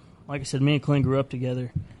 Like I said, me and Clint grew up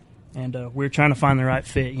together, and we were trying to find the right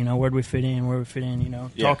fit. Where do we fit in?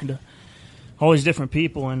 Talking to all these different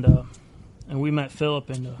people, and we met Phillip,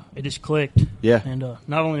 and it just clicked. Yeah. And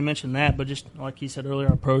not only to mention that, but just like he said earlier,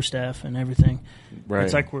 our pro staff and everything. Right.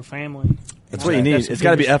 It's like we're family. That's what you need. It's got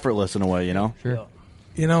to be effortless in a way, Sure.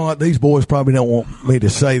 Yeah. These boys probably don't want me to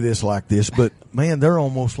say this like this, but man, they're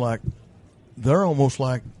almost like,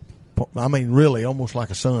 I mean, really, almost like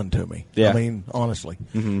a son to me. Yeah. I mean, honestly.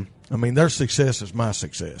 Mm-hmm. I mean, their success is my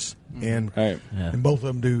success, and both of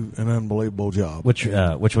them do an unbelievable job. Which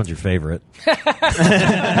one's your favorite? It's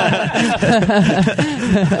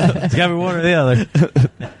got to be one or the other.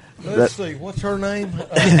 Let's see. What's her name?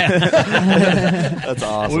 That's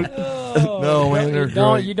awesome. No, man, they're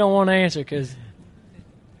great. You don't want to answer because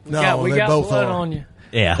we they got both blood are. on you.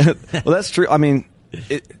 Yeah. Well, that's true. I mean,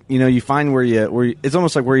 you find where you it's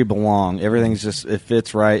almost like where you belong. Everything's just, it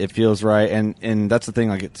fits right, it feels right, and that's the thing.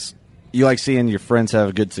 Like you like seeing your friends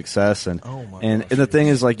have good success, and the thing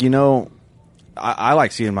is, like, I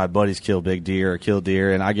like seeing my buddies kill big deer or kill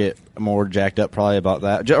deer, and I get more jacked up probably about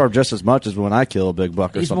that, or just as much as when I kill a big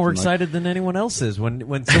buck. He's more excited than anyone else is.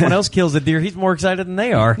 When someone else kills a deer, he's more excited than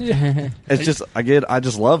they are. It's just I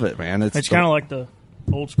just love it, man. It's kind of like the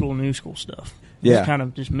old school, new school stuff. Yeah, it kind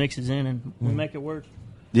of just mixes in, and we make it work.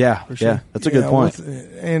 Yeah, for sure. Yeah, that's a good point.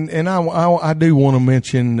 And I do want to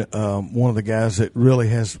mention one of the guys that really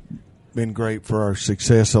has been great for our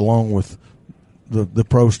success, along with the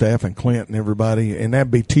pro staff and Clint and everybody, and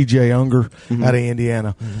that'd be TJ Unger out of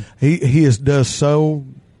Indiana. He does so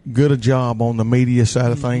good a job on the media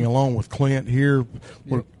side of thing, along with Clint here.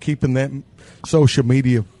 We're keeping that social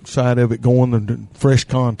media side of it going, the fresh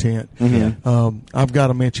content. I've got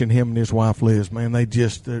to mention him and his wife Liz. Man, they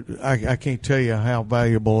just I can't tell you how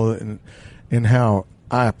valuable and how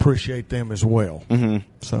I appreciate them as well.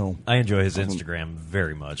 So I enjoy his Instagram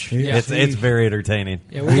very much. Yes. It's very entertaining.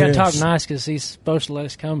 Yeah, we got to talk nice because he's supposed to let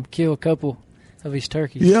us come kill a couple of his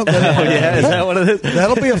turkeys. Yep. Is that what it is?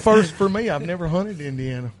 That'll be a first for me. I've never hunted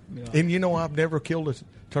Indiana. And, I've never killed a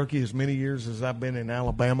turkey as many years as I've been in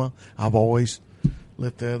Alabama. I've always I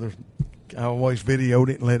always videoed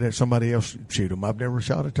it and let somebody else shoot them. I've never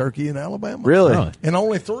shot a turkey in Alabama. Really? And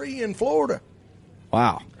only 3 in Florida.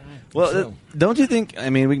 Wow. Well, don't you think? I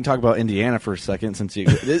mean, we can talk about Indiana for a second, since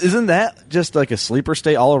isn't that just like a sleeper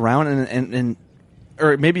state all around? And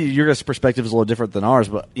or maybe your guys' perspective is a little different than ours,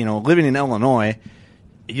 but living in Illinois,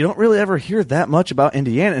 you don't really ever hear that much about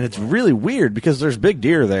Indiana, and it's really weird because there's big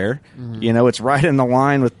deer there. Mm-hmm. It's right in the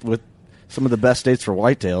line with some of the best states for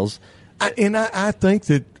whitetails. I think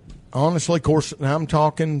that, honestly, of course, I'm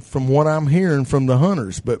talking from what I'm hearing from the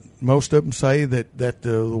hunters, but most of them say that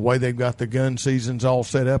the way they've got the gun seasons all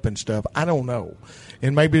set up and stuff, I don't know.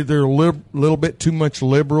 And maybe they're a little bit too much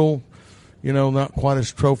liberal, not quite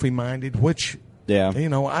as trophy-minded, which... Yeah,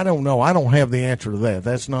 I don't know. I don't have the answer to that.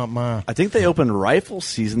 That's not my... I think they opened rifle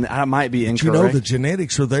season. I might be incorrect. The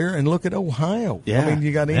genetics are there, and look at Ohio. Yeah. I mean,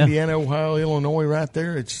 you got Indiana, Ohio, Illinois right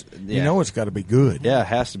there. It's it's got to be good. Yeah, it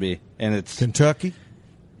has to be. And it's... Kentucky.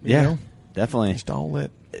 Yeah, definitely. Just all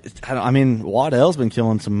that. Waddell's been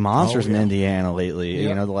killing some monsters in Indiana lately,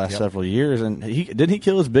 the last several years. And didn't he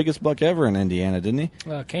kill his biggest buck ever in Indiana, didn't he?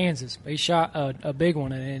 Kansas. He shot a big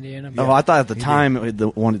one in Indiana. Oh, I thought at the time the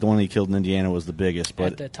one he killed in Indiana was the biggest.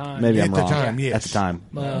 But at the time. Maybe I'm wrong. At the time, yes. At the time.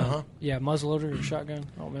 Yeah, muzzleloader or shotgun.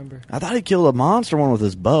 I don't remember. I thought he killed a monster one with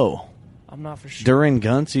his bow. I'm not for sure. During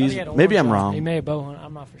gun season? Maybe I'm wrong. He may have bow hunt.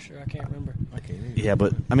 I'm not for sure. I can't remember. Yeah,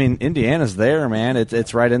 but Indiana's there, man.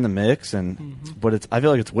 It's right in the mix, but I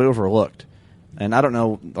feel like it's way overlooked. And I don't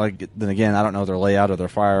know. Then again, I don't know their layout of their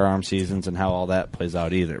firearm seasons and how all that plays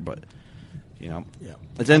out either. But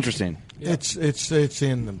it's interesting. Yeah. It's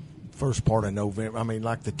in the first part of November. I mean,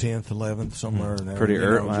 like the 10th, 11th, somewhere in there. Pretty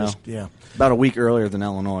early. About a week earlier than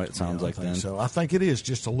Illinois. It sounds like then. So I think it is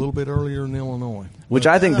just a little bit earlier than Illinois. Which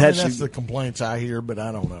I think that's the complaints I hear, but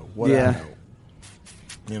I don't know what I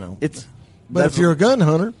know. But if you're a gun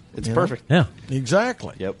hunter, it's perfect. Yeah,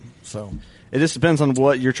 exactly. Yep. So it just depends on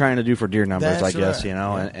what you're trying to do for deer numbers, that's I guess.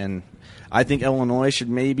 Right. And I think Illinois should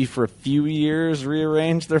maybe for a few years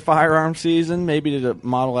rearrange their firearm season, maybe to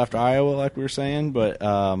model after Iowa, like we were saying. But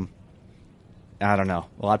I don't know.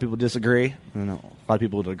 A lot of people disagree. A lot of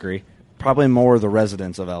people would agree. Probably more of the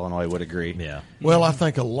residents of Illinois would agree. Yeah. Well, I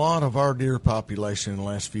think a lot of our deer population in the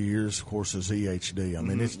last few years, of course, is EHD. I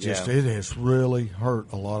mean, it's just it has really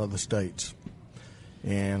hurt a lot of the states,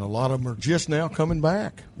 and a lot of them are just now coming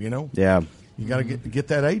back. Yeah. You got to get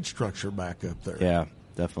that age structure back up there. Yeah,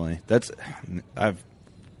 definitely.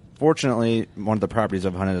 Fortunately, one of the properties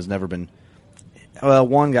I've hunted has never been. Well,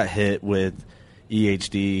 one got hit with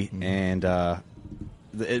EHD, and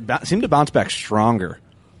it seemed to bounce back stronger.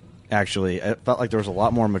 Actually, it felt like there was a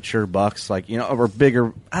lot more mature bucks, or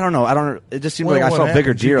bigger. I don't know. It just seemed like I saw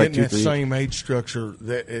bigger deer. Like that same age structure,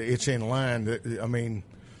 that it's in line.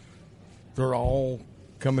 They're all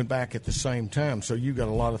coming back at the same time. So you got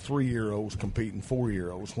a lot of 3-year-olds competing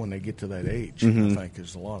 4-year-olds when they get to that age. I think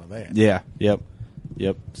there's a lot of that. Yeah. Yep.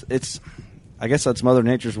 I guess that's Mother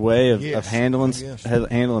Nature's way of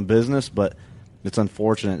handling business, but it's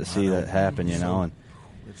unfortunate to see that happen. And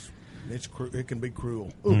it can be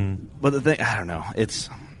cruel. But the thing, I don't know.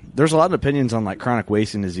 There's a lot of opinions on chronic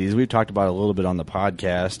wasting disease. We've talked about it a little bit on the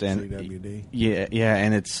podcast, and CWD. Yeah,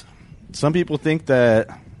 and some people think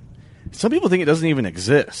it doesn't even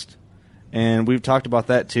exist, and we've talked about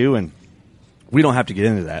that too. And we don't have to get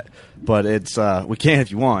into that, but we can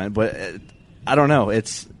if you want. But I don't know.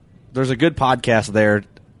 There's a good podcast there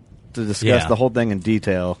to discuss the whole thing in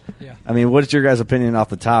detail. Yeah. I mean, what's your guys' opinion off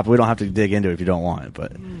the top? We don't have to dig into it if you don't want it,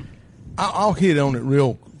 but. I'll hit on it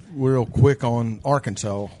real quick on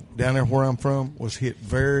Arkansas. Down there where I'm from was hit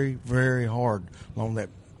very, very hard along that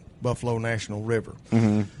Buffalo National River.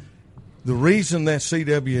 Mm-hmm. The reason that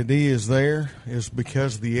CWD is there is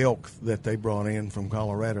because of the elk that they brought in from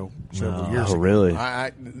Colorado several years ago. Oh, really?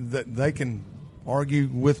 They can argue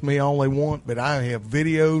with me all they want, but I have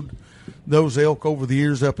videoed those elk over the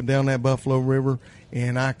years up and down that Buffalo River,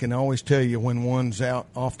 and I can always tell you when one's out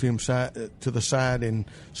off to the side and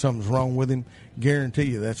something's wrong with him. Guarantee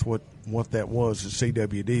you that's what that was at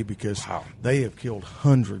CWD, because they have killed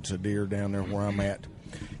hundreds of deer down there where I'm at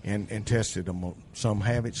and tested them. Some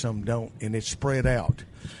have it, some don't, and it's spread out.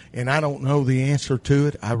 And I don't know the answer to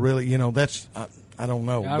it. I really, I don't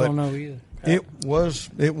know. I don't know either. It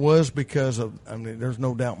was because of, there's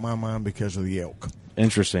no doubt in my mind because of the elk.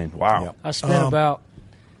 Interesting. Wow. Yep. I spent about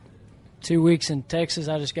 2 weeks in Texas.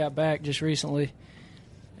 I just got back just recently,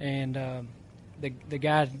 and the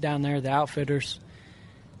guy down there, the outfitters,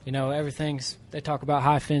 everything's, they talk about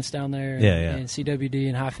high fence down there, and CWD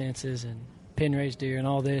and high fences and pin raised deer and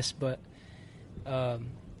all this, but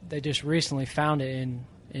they just recently found it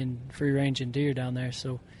in free range and deer down there,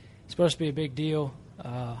 so it's supposed to be a big deal.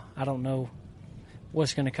 I don't know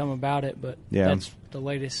what's going to come about it, but that's the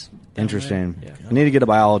latest. Interesting. Yeah. We need to get a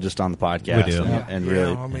biologist on the podcast. We do. And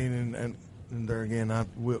really, I mean, and there again,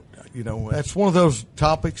 that's one of those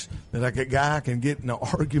topics that a guy can get in an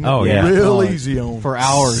argument real easy on for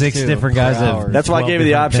hours. 6 different guys. That's why I gave you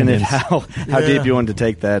the option of how deep you wanted to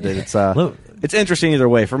take that. It's interesting either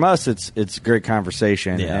way. From us, it's great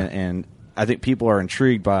conversation, and I think people are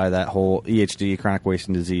intrigued by that whole EHD, chronic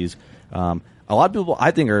wasting disease. A lot of people,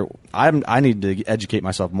 I think, I need to educate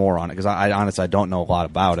myself more on it because I honestly don't know a lot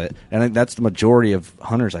about it, and I think that's the majority of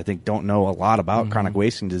hunters. I think don't know a lot about chronic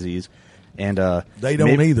wasting disease, and they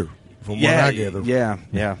don't either. From what I gather,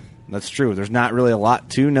 yeah, that's true. There's not really a lot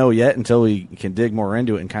to know yet until we can dig more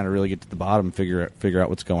into it and kind of really get to the bottom and figure out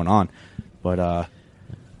what's going on. But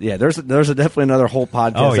there's definitely another whole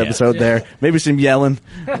podcast episode there. Maybe some yelling.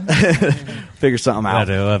 Figure something out.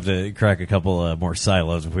 We'll have to crack a couple more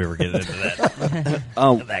silos if we were getting into that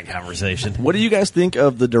that conversation. What do you guys think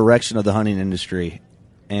of the direction of the hunting industry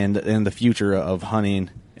and the future of hunting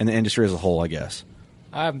and the industry as a whole, I guess?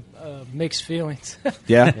 I have mixed feelings.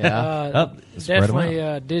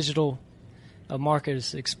 Definitely digital market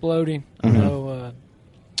is exploding. I know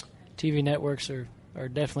TV networks are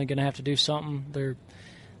definitely going to have to do something.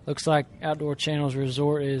 Looks like Outdoor Channel's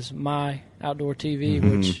resort is My Outdoor TV,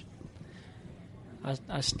 which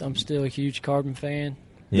I'm still a huge Carbon fan.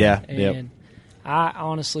 Yeah. And I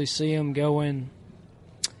honestly see them going,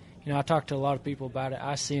 I talked to a lot of people about it.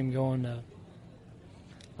 I see them going to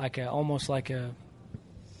almost like a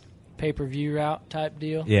pay-per-view route type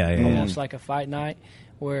deal. Almost like a fight night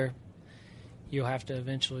where you'll have to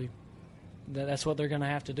eventually, that's what they're going to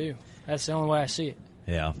have to do. That's the only way I see it.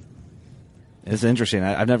 Yeah. It's interesting.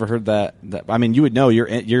 I've never heard that. I mean, you would know.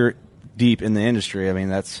 You're deep in the industry. I mean,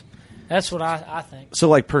 that's what I think. So,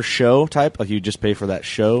 like per show type, like you just pay for that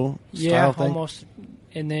show. Yeah, style thing? Almost.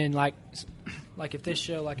 And then like if this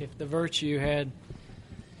show, like if the Virtue had,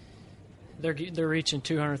 they're reaching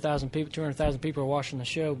 200,000 people. 200,000 people are watching the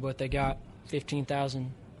show, but they got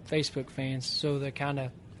 15,000 Facebook fans. So they kind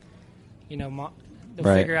of, they'll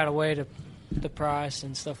figure out a way to the price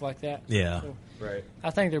and stuff like that. Yeah. So, right. I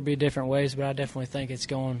think there'll be different ways, but I definitely think it's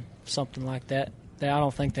going something like that. I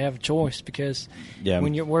don't think they have a choice because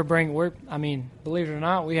when I mean, believe it or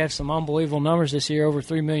not, we have some unbelievable numbers this year. Over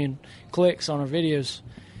 3 million clicks on our videos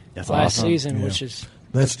last season, which is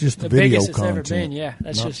that's just the video biggest content. It's ever been. Yeah,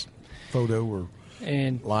 that's just photo or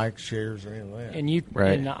likes, shares, or anything like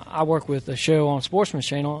that. And I work with a show on Sportsman's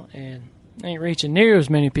Channel, and ain't reaching near as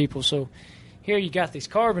many people. So here you got these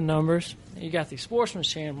Carbon numbers, you got these Sportsman's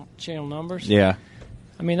Channel numbers. Yeah.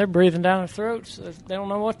 I mean, they're breathing down their throats. They don't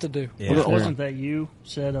know what to do. Yeah. Wasn't that you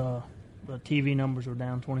said the TV numbers were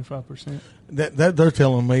down 25%? That they're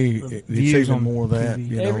telling me it's even more that.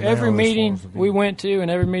 Every meeting we went to,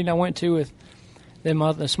 and every meeting I went to with them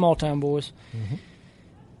the small town boys,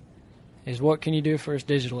 is what can you do for us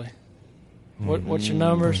digitally? What's your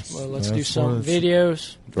numbers? Well, let's do some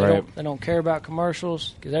videos. They don't care about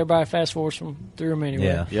commercials because everybody fast forwards through them anyway.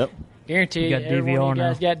 Yeah. Yep. Guarantee you, everyone you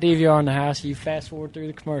guys got DVR in the house. You fast forward through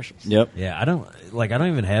the commercials. Yep. Yeah, I don't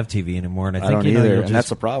even have TV anymore, and I don't think either. And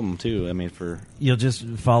that's a problem too. I mean, you'll just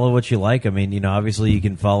follow what you like. I mean, obviously you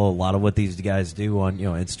can follow a lot of what these guys do on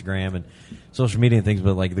Instagram and social media and things.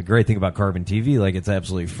 But like the great thing about Carbon TV, like it's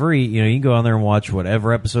absolutely free. You can go on there and watch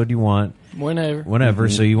whatever episode you want. Whenever. Mm-hmm.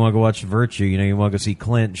 So you want to go watch Virtue, you want to go see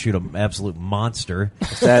Clint shoot an absolute monster.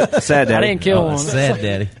 Sad daddy. I didn't kill one. Sad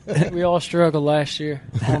daddy. We all struggled last year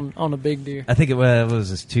on a big deer. I think it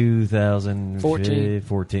was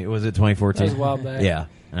 2014. Was it 2014? That was a while back. Yeah.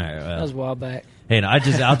 All right. That was a while back. Hey,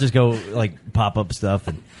 I'll just go like pop up stuff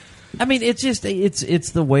and. I mean, it's just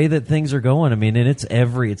it's the way that things are going. I mean, and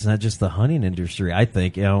it's not just the hunting industry. I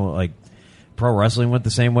think like pro wrestling went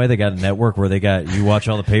the same way. They got a network where you watch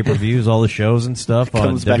all the pay-per-views, all the shows and stuff on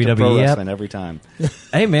comes back WWE to pro app wrestling every time.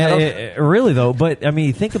 Hey man, really though. But I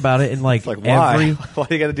mean, think about it. And like why? Why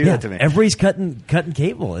do you got to do that to me? Everybody's cutting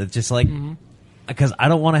cable. It's just like because I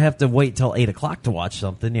don't want to have to wait till 8 o'clock to watch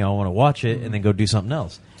something. I want to watch it and then go do something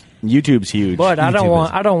else. YouTube's huge, but I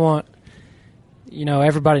don't want.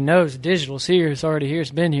 Everybody knows digital's here. It's already here.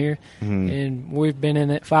 It's been here. And we've been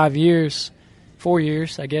in it 4 years.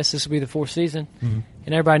 I guess this will be the 4th season. And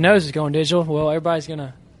everybody knows it's going digital. Well, everybody's going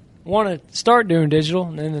to want to start doing digital.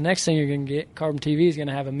 And then the next thing you're going to get, Carbon TV is going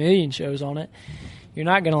to have 1 million shows on it. You're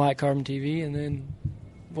not going to like Carbon TV. And then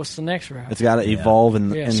what's the next route? It's got to evolve in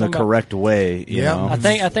the correct way. You know? I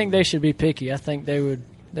think they should be picky. I think they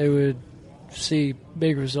would see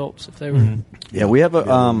big results if they were. Yeah, we have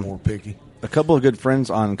a more picky. a couple of good friends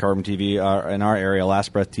on Carbon TV in our area.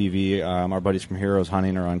 Last Breath TV, our buddies from Heroes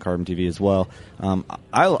Hunting are on Carbon TV as well.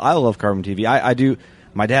 I love Carbon TV. I do.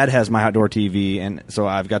 My dad has My Outdoor TV, and so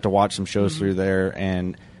I've got to watch some shows through there,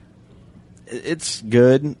 and it's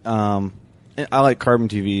good. I like Carbon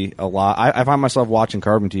TV a lot. I find myself watching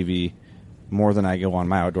Carbon TV more than I go on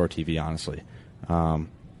My Outdoor TV, honestly. And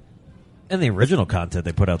the original content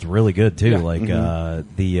they put out is really good too. Yeah. Like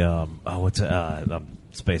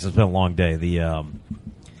Space. It's been a long day. The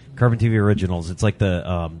Carbon TV originals. It's like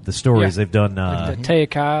the stories they've done. Like the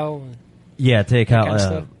Taya Kyle. Yeah, Taya Kind of Kyle.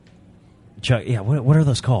 stuff. Chuck. Yeah, what are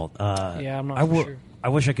those called? Yeah, I'm not sure. I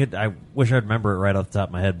wish I could. I wish I'd remember it right off the top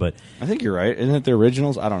of my head, but I think you're right. Isn't it the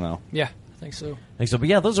originals? I don't know. Yeah, I think so. But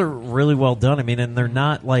yeah, those are really well done. I mean, and they're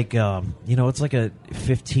not like it's like a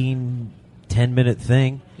 10-minute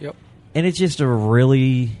thing. Yep. And it's just a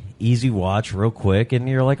really easy watch, real quick, and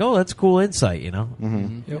you're like, oh, that's cool insight, you know?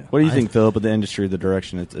 Mm-hmm. Yep. What do you think, Philip, of the industry, the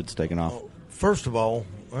direction it's taken off? First of all,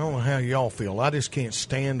 I don't know how y'all feel. I just can't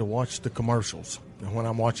stand to watch the commercials when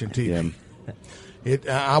I'm watching TV. Yeah.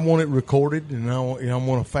 I want it recorded, and I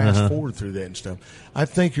want to fast forward through that and stuff. I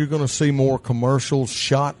think you're going to see more commercials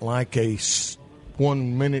shot like a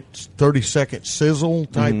 1 minute, 30-second sizzle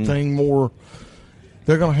type thing. More,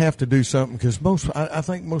 they're going to have to do something because I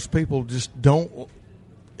think most people just don't.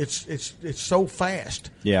 It's so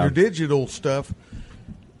fast. Yeah. Your digital stuff.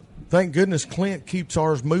 Thank goodness Clint keeps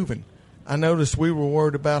ours moving. I noticed we were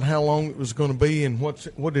worried about how long it was going to be, and what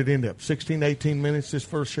did it end up? 16, 18 minutes this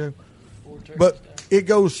first show? But it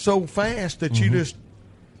goes so fast that you just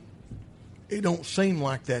 – it don't seem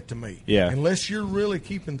like that to me. Yeah. Unless you're really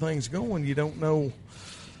keeping things going, you don't know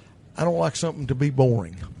 – I don't like something to be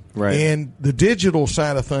boring. Right. And the digital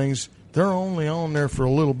side of things, they're only on there for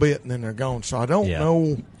a little bit and then they're gone. So I don't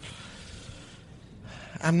know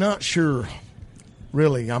 – I'm not sure –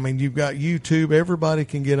 really. I mean, you've got YouTube. Everybody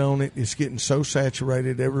can get on it. It's getting so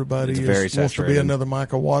saturated. Everybody wants to be another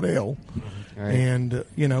Michael Waddell. Right. And,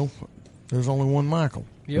 there's only one Michael.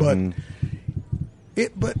 Yep.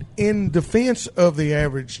 But in defense of the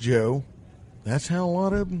average Joe, that's how a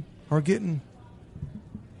lot of them are getting,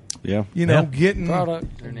 getting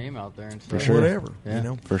product, their name out there and stuff. For sure. Whatever,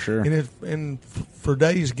 For sure. And for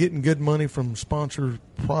days, getting good money from sponsor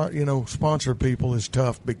people is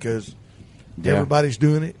tough because everybody's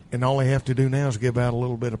doing it, and all they have to do now is give out a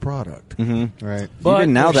little bit of product. Mm-hmm. Right. But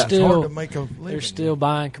even now it's hard to make a living. They're still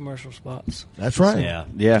buying commercial spots. That's right. Yeah.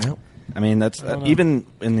 Yep. I mean, that's even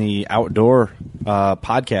in the outdoor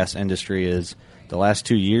podcast industry is the last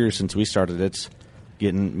 2 years since we started, it's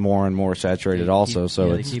getting more and more saturated also.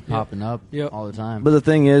 So they keep popping up all the time. But the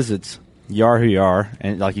thing is, it's you are who you are.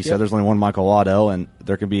 And like you said, there's only one Michael Waddell, and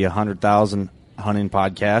there could be 100,000 hunting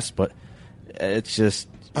podcasts, but it's just...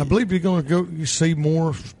 I believe you're going to you see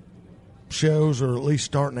more shows, or at least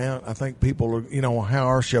starting out. I think people are, how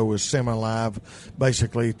our show is semi-live,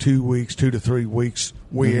 basically 2 weeks, 2 to 3 weeks.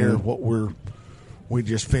 We air what we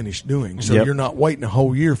just finished doing, so you're not waiting a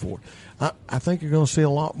whole year for it. I think you're going to see a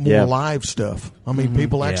lot more live stuff. I mean,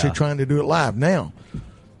 people actually trying to do it live now.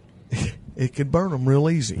 It could burn them real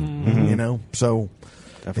easy, So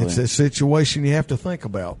it's a situation you have to think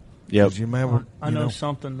about. Yep. I know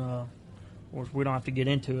something. Or we don't have to get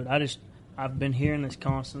into it. I've been hearing this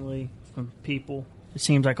constantly from people. It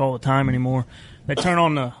seems like all the time anymore. They turn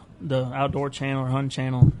on the outdoor channel or hunting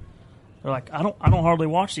channel. They're like, I don't hardly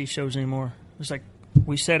watch these shows anymore. It's like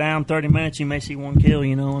we sit down 30 minutes, you may see one kill.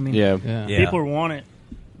 I mean, people want it.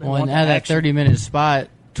 And out of that 30-minute spot,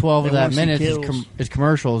 12 of that minutes is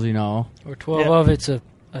commercials. Or 12 of it's a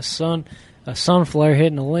sunflower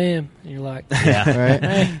hitting a limb, and you're like, right?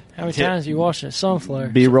 Hey, how many times you watching a sunflower?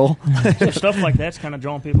 B-roll. So stuff like that's kind of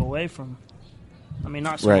drawing people away from. I mean,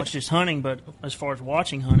 not so much just hunting, but as far as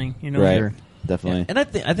watching hunting, Right. Sure. Definitely. And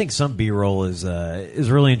I think some B-roll is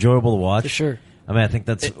really enjoyable to watch. For sure. I mean, I think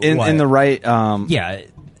that's in the right.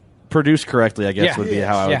 Produced correctly, I guess would be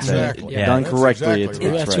how I would say. Exactly. Yeah. Done correctly, it's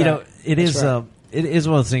right. It is. Right. It is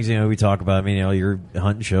one of those things we talk about. I mean, your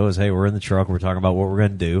hunting show is, hey, we're in the truck, we're talking about what we're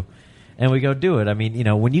going to do. And we go do it. I mean,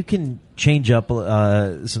 when you can change up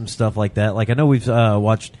some stuff like that. Like I know we've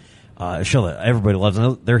watched a show that everybody loves.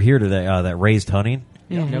 They're here today. That Raised Hunting.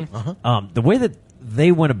 Mm-hmm. The way that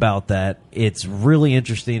they went about that, it's really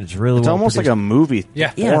interesting. It's really it's almost like a movie.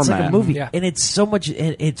 Yeah, it's like a movie, and it's so much.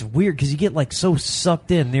 It's weird because you get so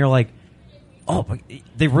sucked in. And you're like, oh,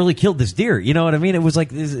 they really killed this deer. You know what I mean? It was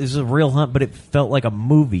like it was a real hunt, but it felt like a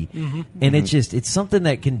movie. Mm-hmm. And it's something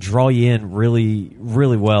that can draw you in really,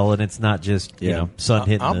 really well, and it's not just sun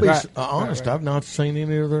hitting. I'll be honest. I've not seen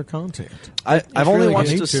any of their content. I've only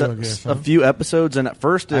watched a few episodes, and at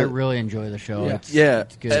first I really enjoy the show. Yeah,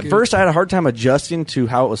 It's good. At first I had a hard time adjusting to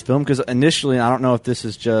how it was filmed because initially, I don't know if this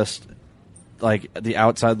is just like the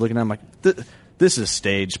outside looking at it, I'm like, this is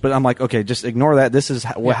staged, but I'm like, okay, just ignore that. This is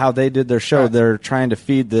how they did their show. Right. They're trying to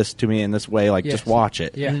feed this to me in this way. Like, just watch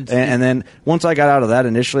it. Yeah. And then once I got out of that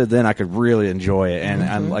initially, then I could really enjoy it, and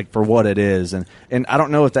I'm like, for what it is. And I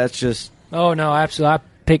don't know if that's just. Oh no, absolutely. I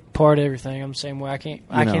pick apart everything. I'm the same way. I can't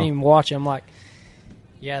even watch it. I'm like,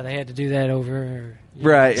 yeah, they had to do that over.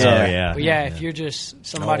 Right. So, yeah. But if you're just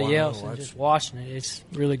somebody else and just watching it, it's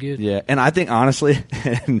really good. Yeah, and I think honestly,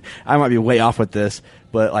 and I might be way off with this,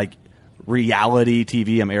 but like reality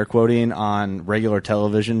TV, I'm air quoting, on regular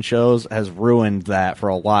television shows has ruined that for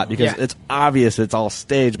a lot because it's obvious it's all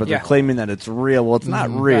staged, but they're claiming that it's real. Well, it's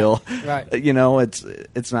not real. Right. You know, it's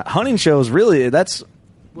not. Hunting shows, really, that's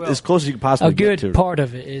as close as you can possibly get to. A good part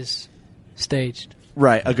of it is staged.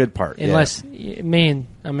 Right, a good part. Unless me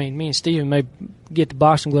and Steven may get the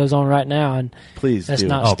boxing gloves on right now, and please that's do.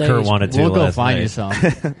 not staged. Kurt wanted to. We'll go find you some.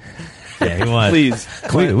 Yeah, he was.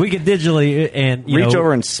 Please, we could digitally and reach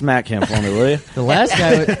over and smack him for me, will you? The last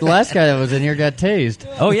guy that was in here got tased.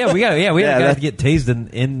 Oh yeah, we had a guy to get tased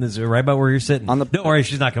in this, right about where you're sitting. Don't worry,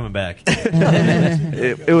 she's not coming back.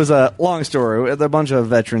 It was a long story. We had a bunch of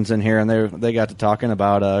veterans in here, and they got to talking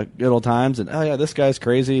about good old times. And oh yeah, this guy's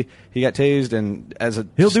crazy. He got tased, and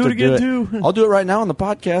he'll do it again too. I'll do it right now on the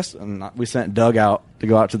podcast. And we sent Doug out to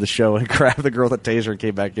go out to the show and grab the girl with the taser and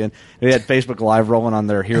came back in. We had Facebook Live rolling on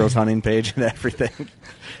their Heroes Hunting page and everything.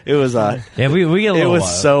 It was we get a little. It was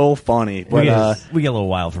wild. so funny. But we get a little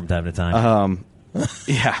wild from time to time.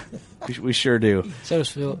 Yeah, we sure do. So does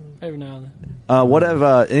Philip every now and then. What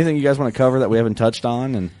have anything you guys want to cover that we haven't touched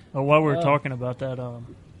on? And while we were talking about that,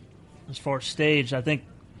 as far as staged, I think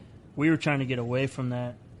we were trying to get away from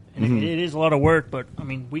that. And it is a lot of work, but I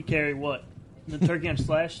mean, we carry the turkey hunt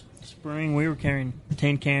last spring. We were carrying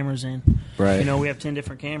 10 cameras in. Right. You know, we have 10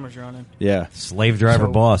 different cameras running. Yeah. Slave driver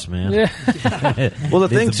boss, man. Yeah. Well, the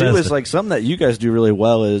thing too is like something that you guys do really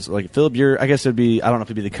well is like Philip. I guess it'd be, I don't know if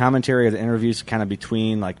it'd be the commentary or the interviews, kind of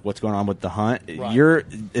between like what's going on with the hunt. Right.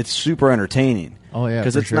 It's super entertaining. Oh yeah,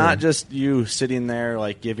 because it's not just you sitting there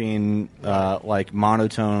like giving like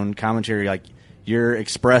monotone commentary. Like you're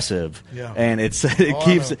expressive, and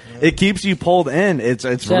it keeps you pulled in. It's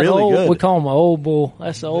really good. We call him an old bull.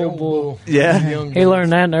 That's the old bull. Yeah, he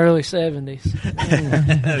learned that in the early 70s.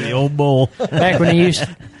 The old bull. Back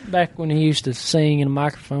when he used to sing in a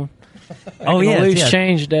microphone. Loose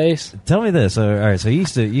change days. Tell me this. All right, so you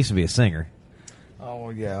used to be a singer. Oh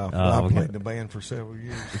yeah, I played in the band for several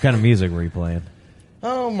years. What kind of music were you playing?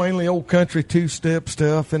 Oh, mainly old country two-step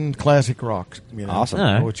stuff and classic rock. You know,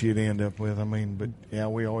 awesome. What you'd end up with. I mean, but yeah,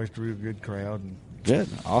 we always drew a good crowd. And good,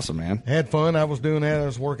 awesome, man. Had fun. I was doing that. I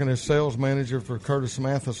was working as sales manager for Curtis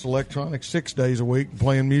Mathis Electronics 6 days a week,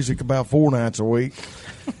 playing music about 4 nights a week,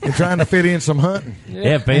 and trying to fit in some hunting.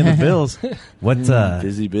 Yeah, paying the bills. What?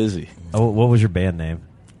 Busy. Oh, what was your band name?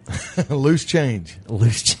 Loose Change.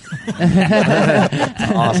 Loose Change.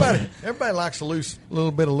 Awesome. Everybody likes a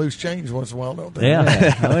little bit of loose change once in a while, don't they?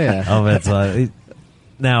 Yeah. Oh yeah. Oh, that's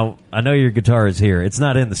now I know your guitar is here. It's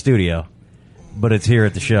not in the studio, but it's here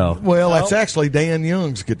at the show. Well, that's actually Dan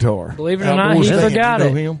Young's guitar. Believe it or not, he forgot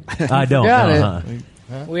it. Him? I don't know.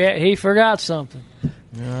 He forgot something.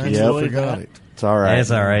 I forgot it. It's all right. It's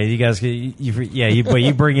all right. You guys, but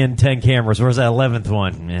you bring in 10 cameras. Where's that 11th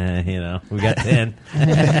one? We got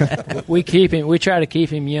 10. We keep him. We try to keep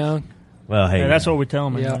him young. Well, hey, that's what we tell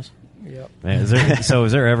him. Yep. Man, is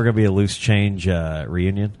there ever going to be a Loose Change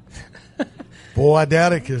reunion? Boy, I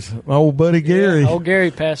doubt it because my old buddy Gary. Old Gary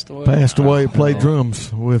passed away. Played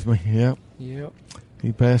drums with me. Yep.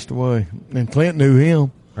 He passed away, and Clint knew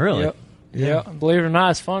him. Really? Yep. Yeah. Believe it or not,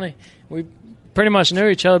 it's funny. We pretty much knew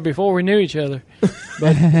each other before we knew each other. All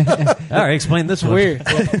right, explain this one. Weird.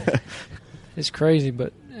 It's crazy,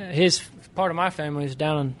 but his part of my family is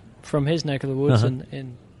down from his neck of the woods,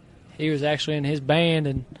 and he was actually in his band,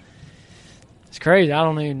 and it's crazy. I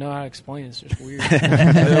don't even know how to explain it. It's just weird.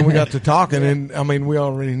 And then we got to talking, and I mean, we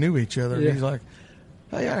already knew each other. And he's like,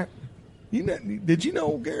 "Hey, did you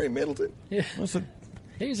know Gary Middleton?" Yeah. I said,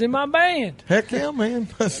 "He's in my band." Heck yeah, man!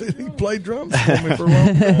 I said he played drums for me for a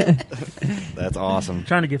long time. That's awesome.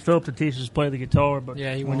 Trying to get Philip to teach us to play the guitar, but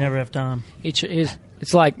we never have time. It's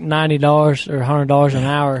like $90 or $100 an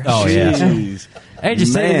hour. Oh yeah. Hey,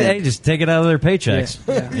 just take it out of their paychecks.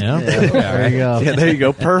 Yeah. There you go. Yeah, there you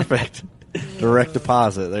go. Perfect. Direct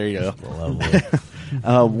deposit. There you go.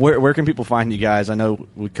 Lovely. Where can people find you guys? I know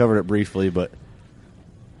we covered it briefly, but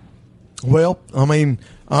well, I mean,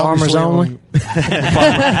 farmers only.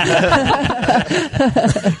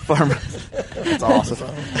 Farmer. That's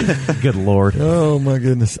awesome. Good Lord. Oh my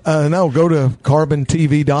goodness. No, go to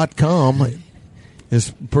carbontv.com. It's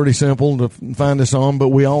pretty simple to find us on, but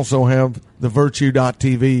we also have the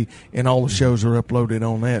virtue.tv, and all the shows are uploaded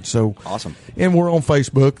on that. So awesome. And we're on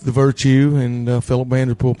Facebook, The Virtue, and Philip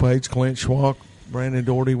Vanderpool page, Clint Schwalk, Brandon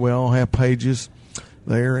Doherty. We all have pages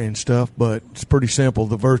there and stuff, but it's pretty simple.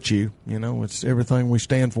 The Virtue, it's everything we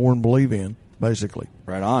stand for and believe in, basically.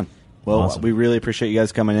 Right on. Well, awesome. We really appreciate you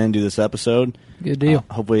guys coming in and do this episode. Good deal.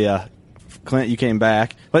 Hopefully, Clint, you came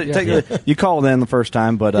back, but you called in the first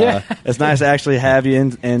time. But it's nice to actually have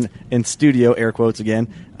you in studio, air quotes again,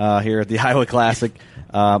 here at the Iowa Classic.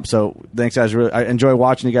 So thanks, guys. Really, I enjoy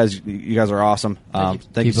watching you guys. You guys are awesome.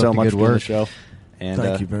 Thank you so much for doing the show. And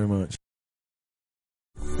thank you very much.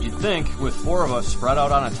 You'd think, with 4 of us spread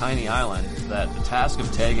out on a tiny island, that the task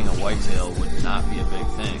of tagging a whitetail would not be a big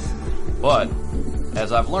thing. But,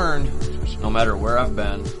 as I've learned, no matter where I've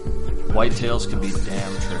been, whitetails can be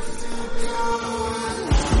damn tricky.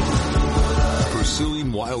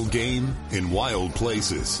 Pursuing wild game in wild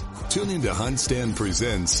places. Tune into Hunt Stand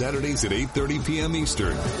Presents Saturdays at 8:30 p.m.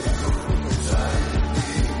 Eastern.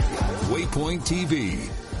 Waypoint TV,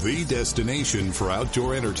 the destination for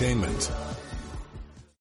outdoor entertainment.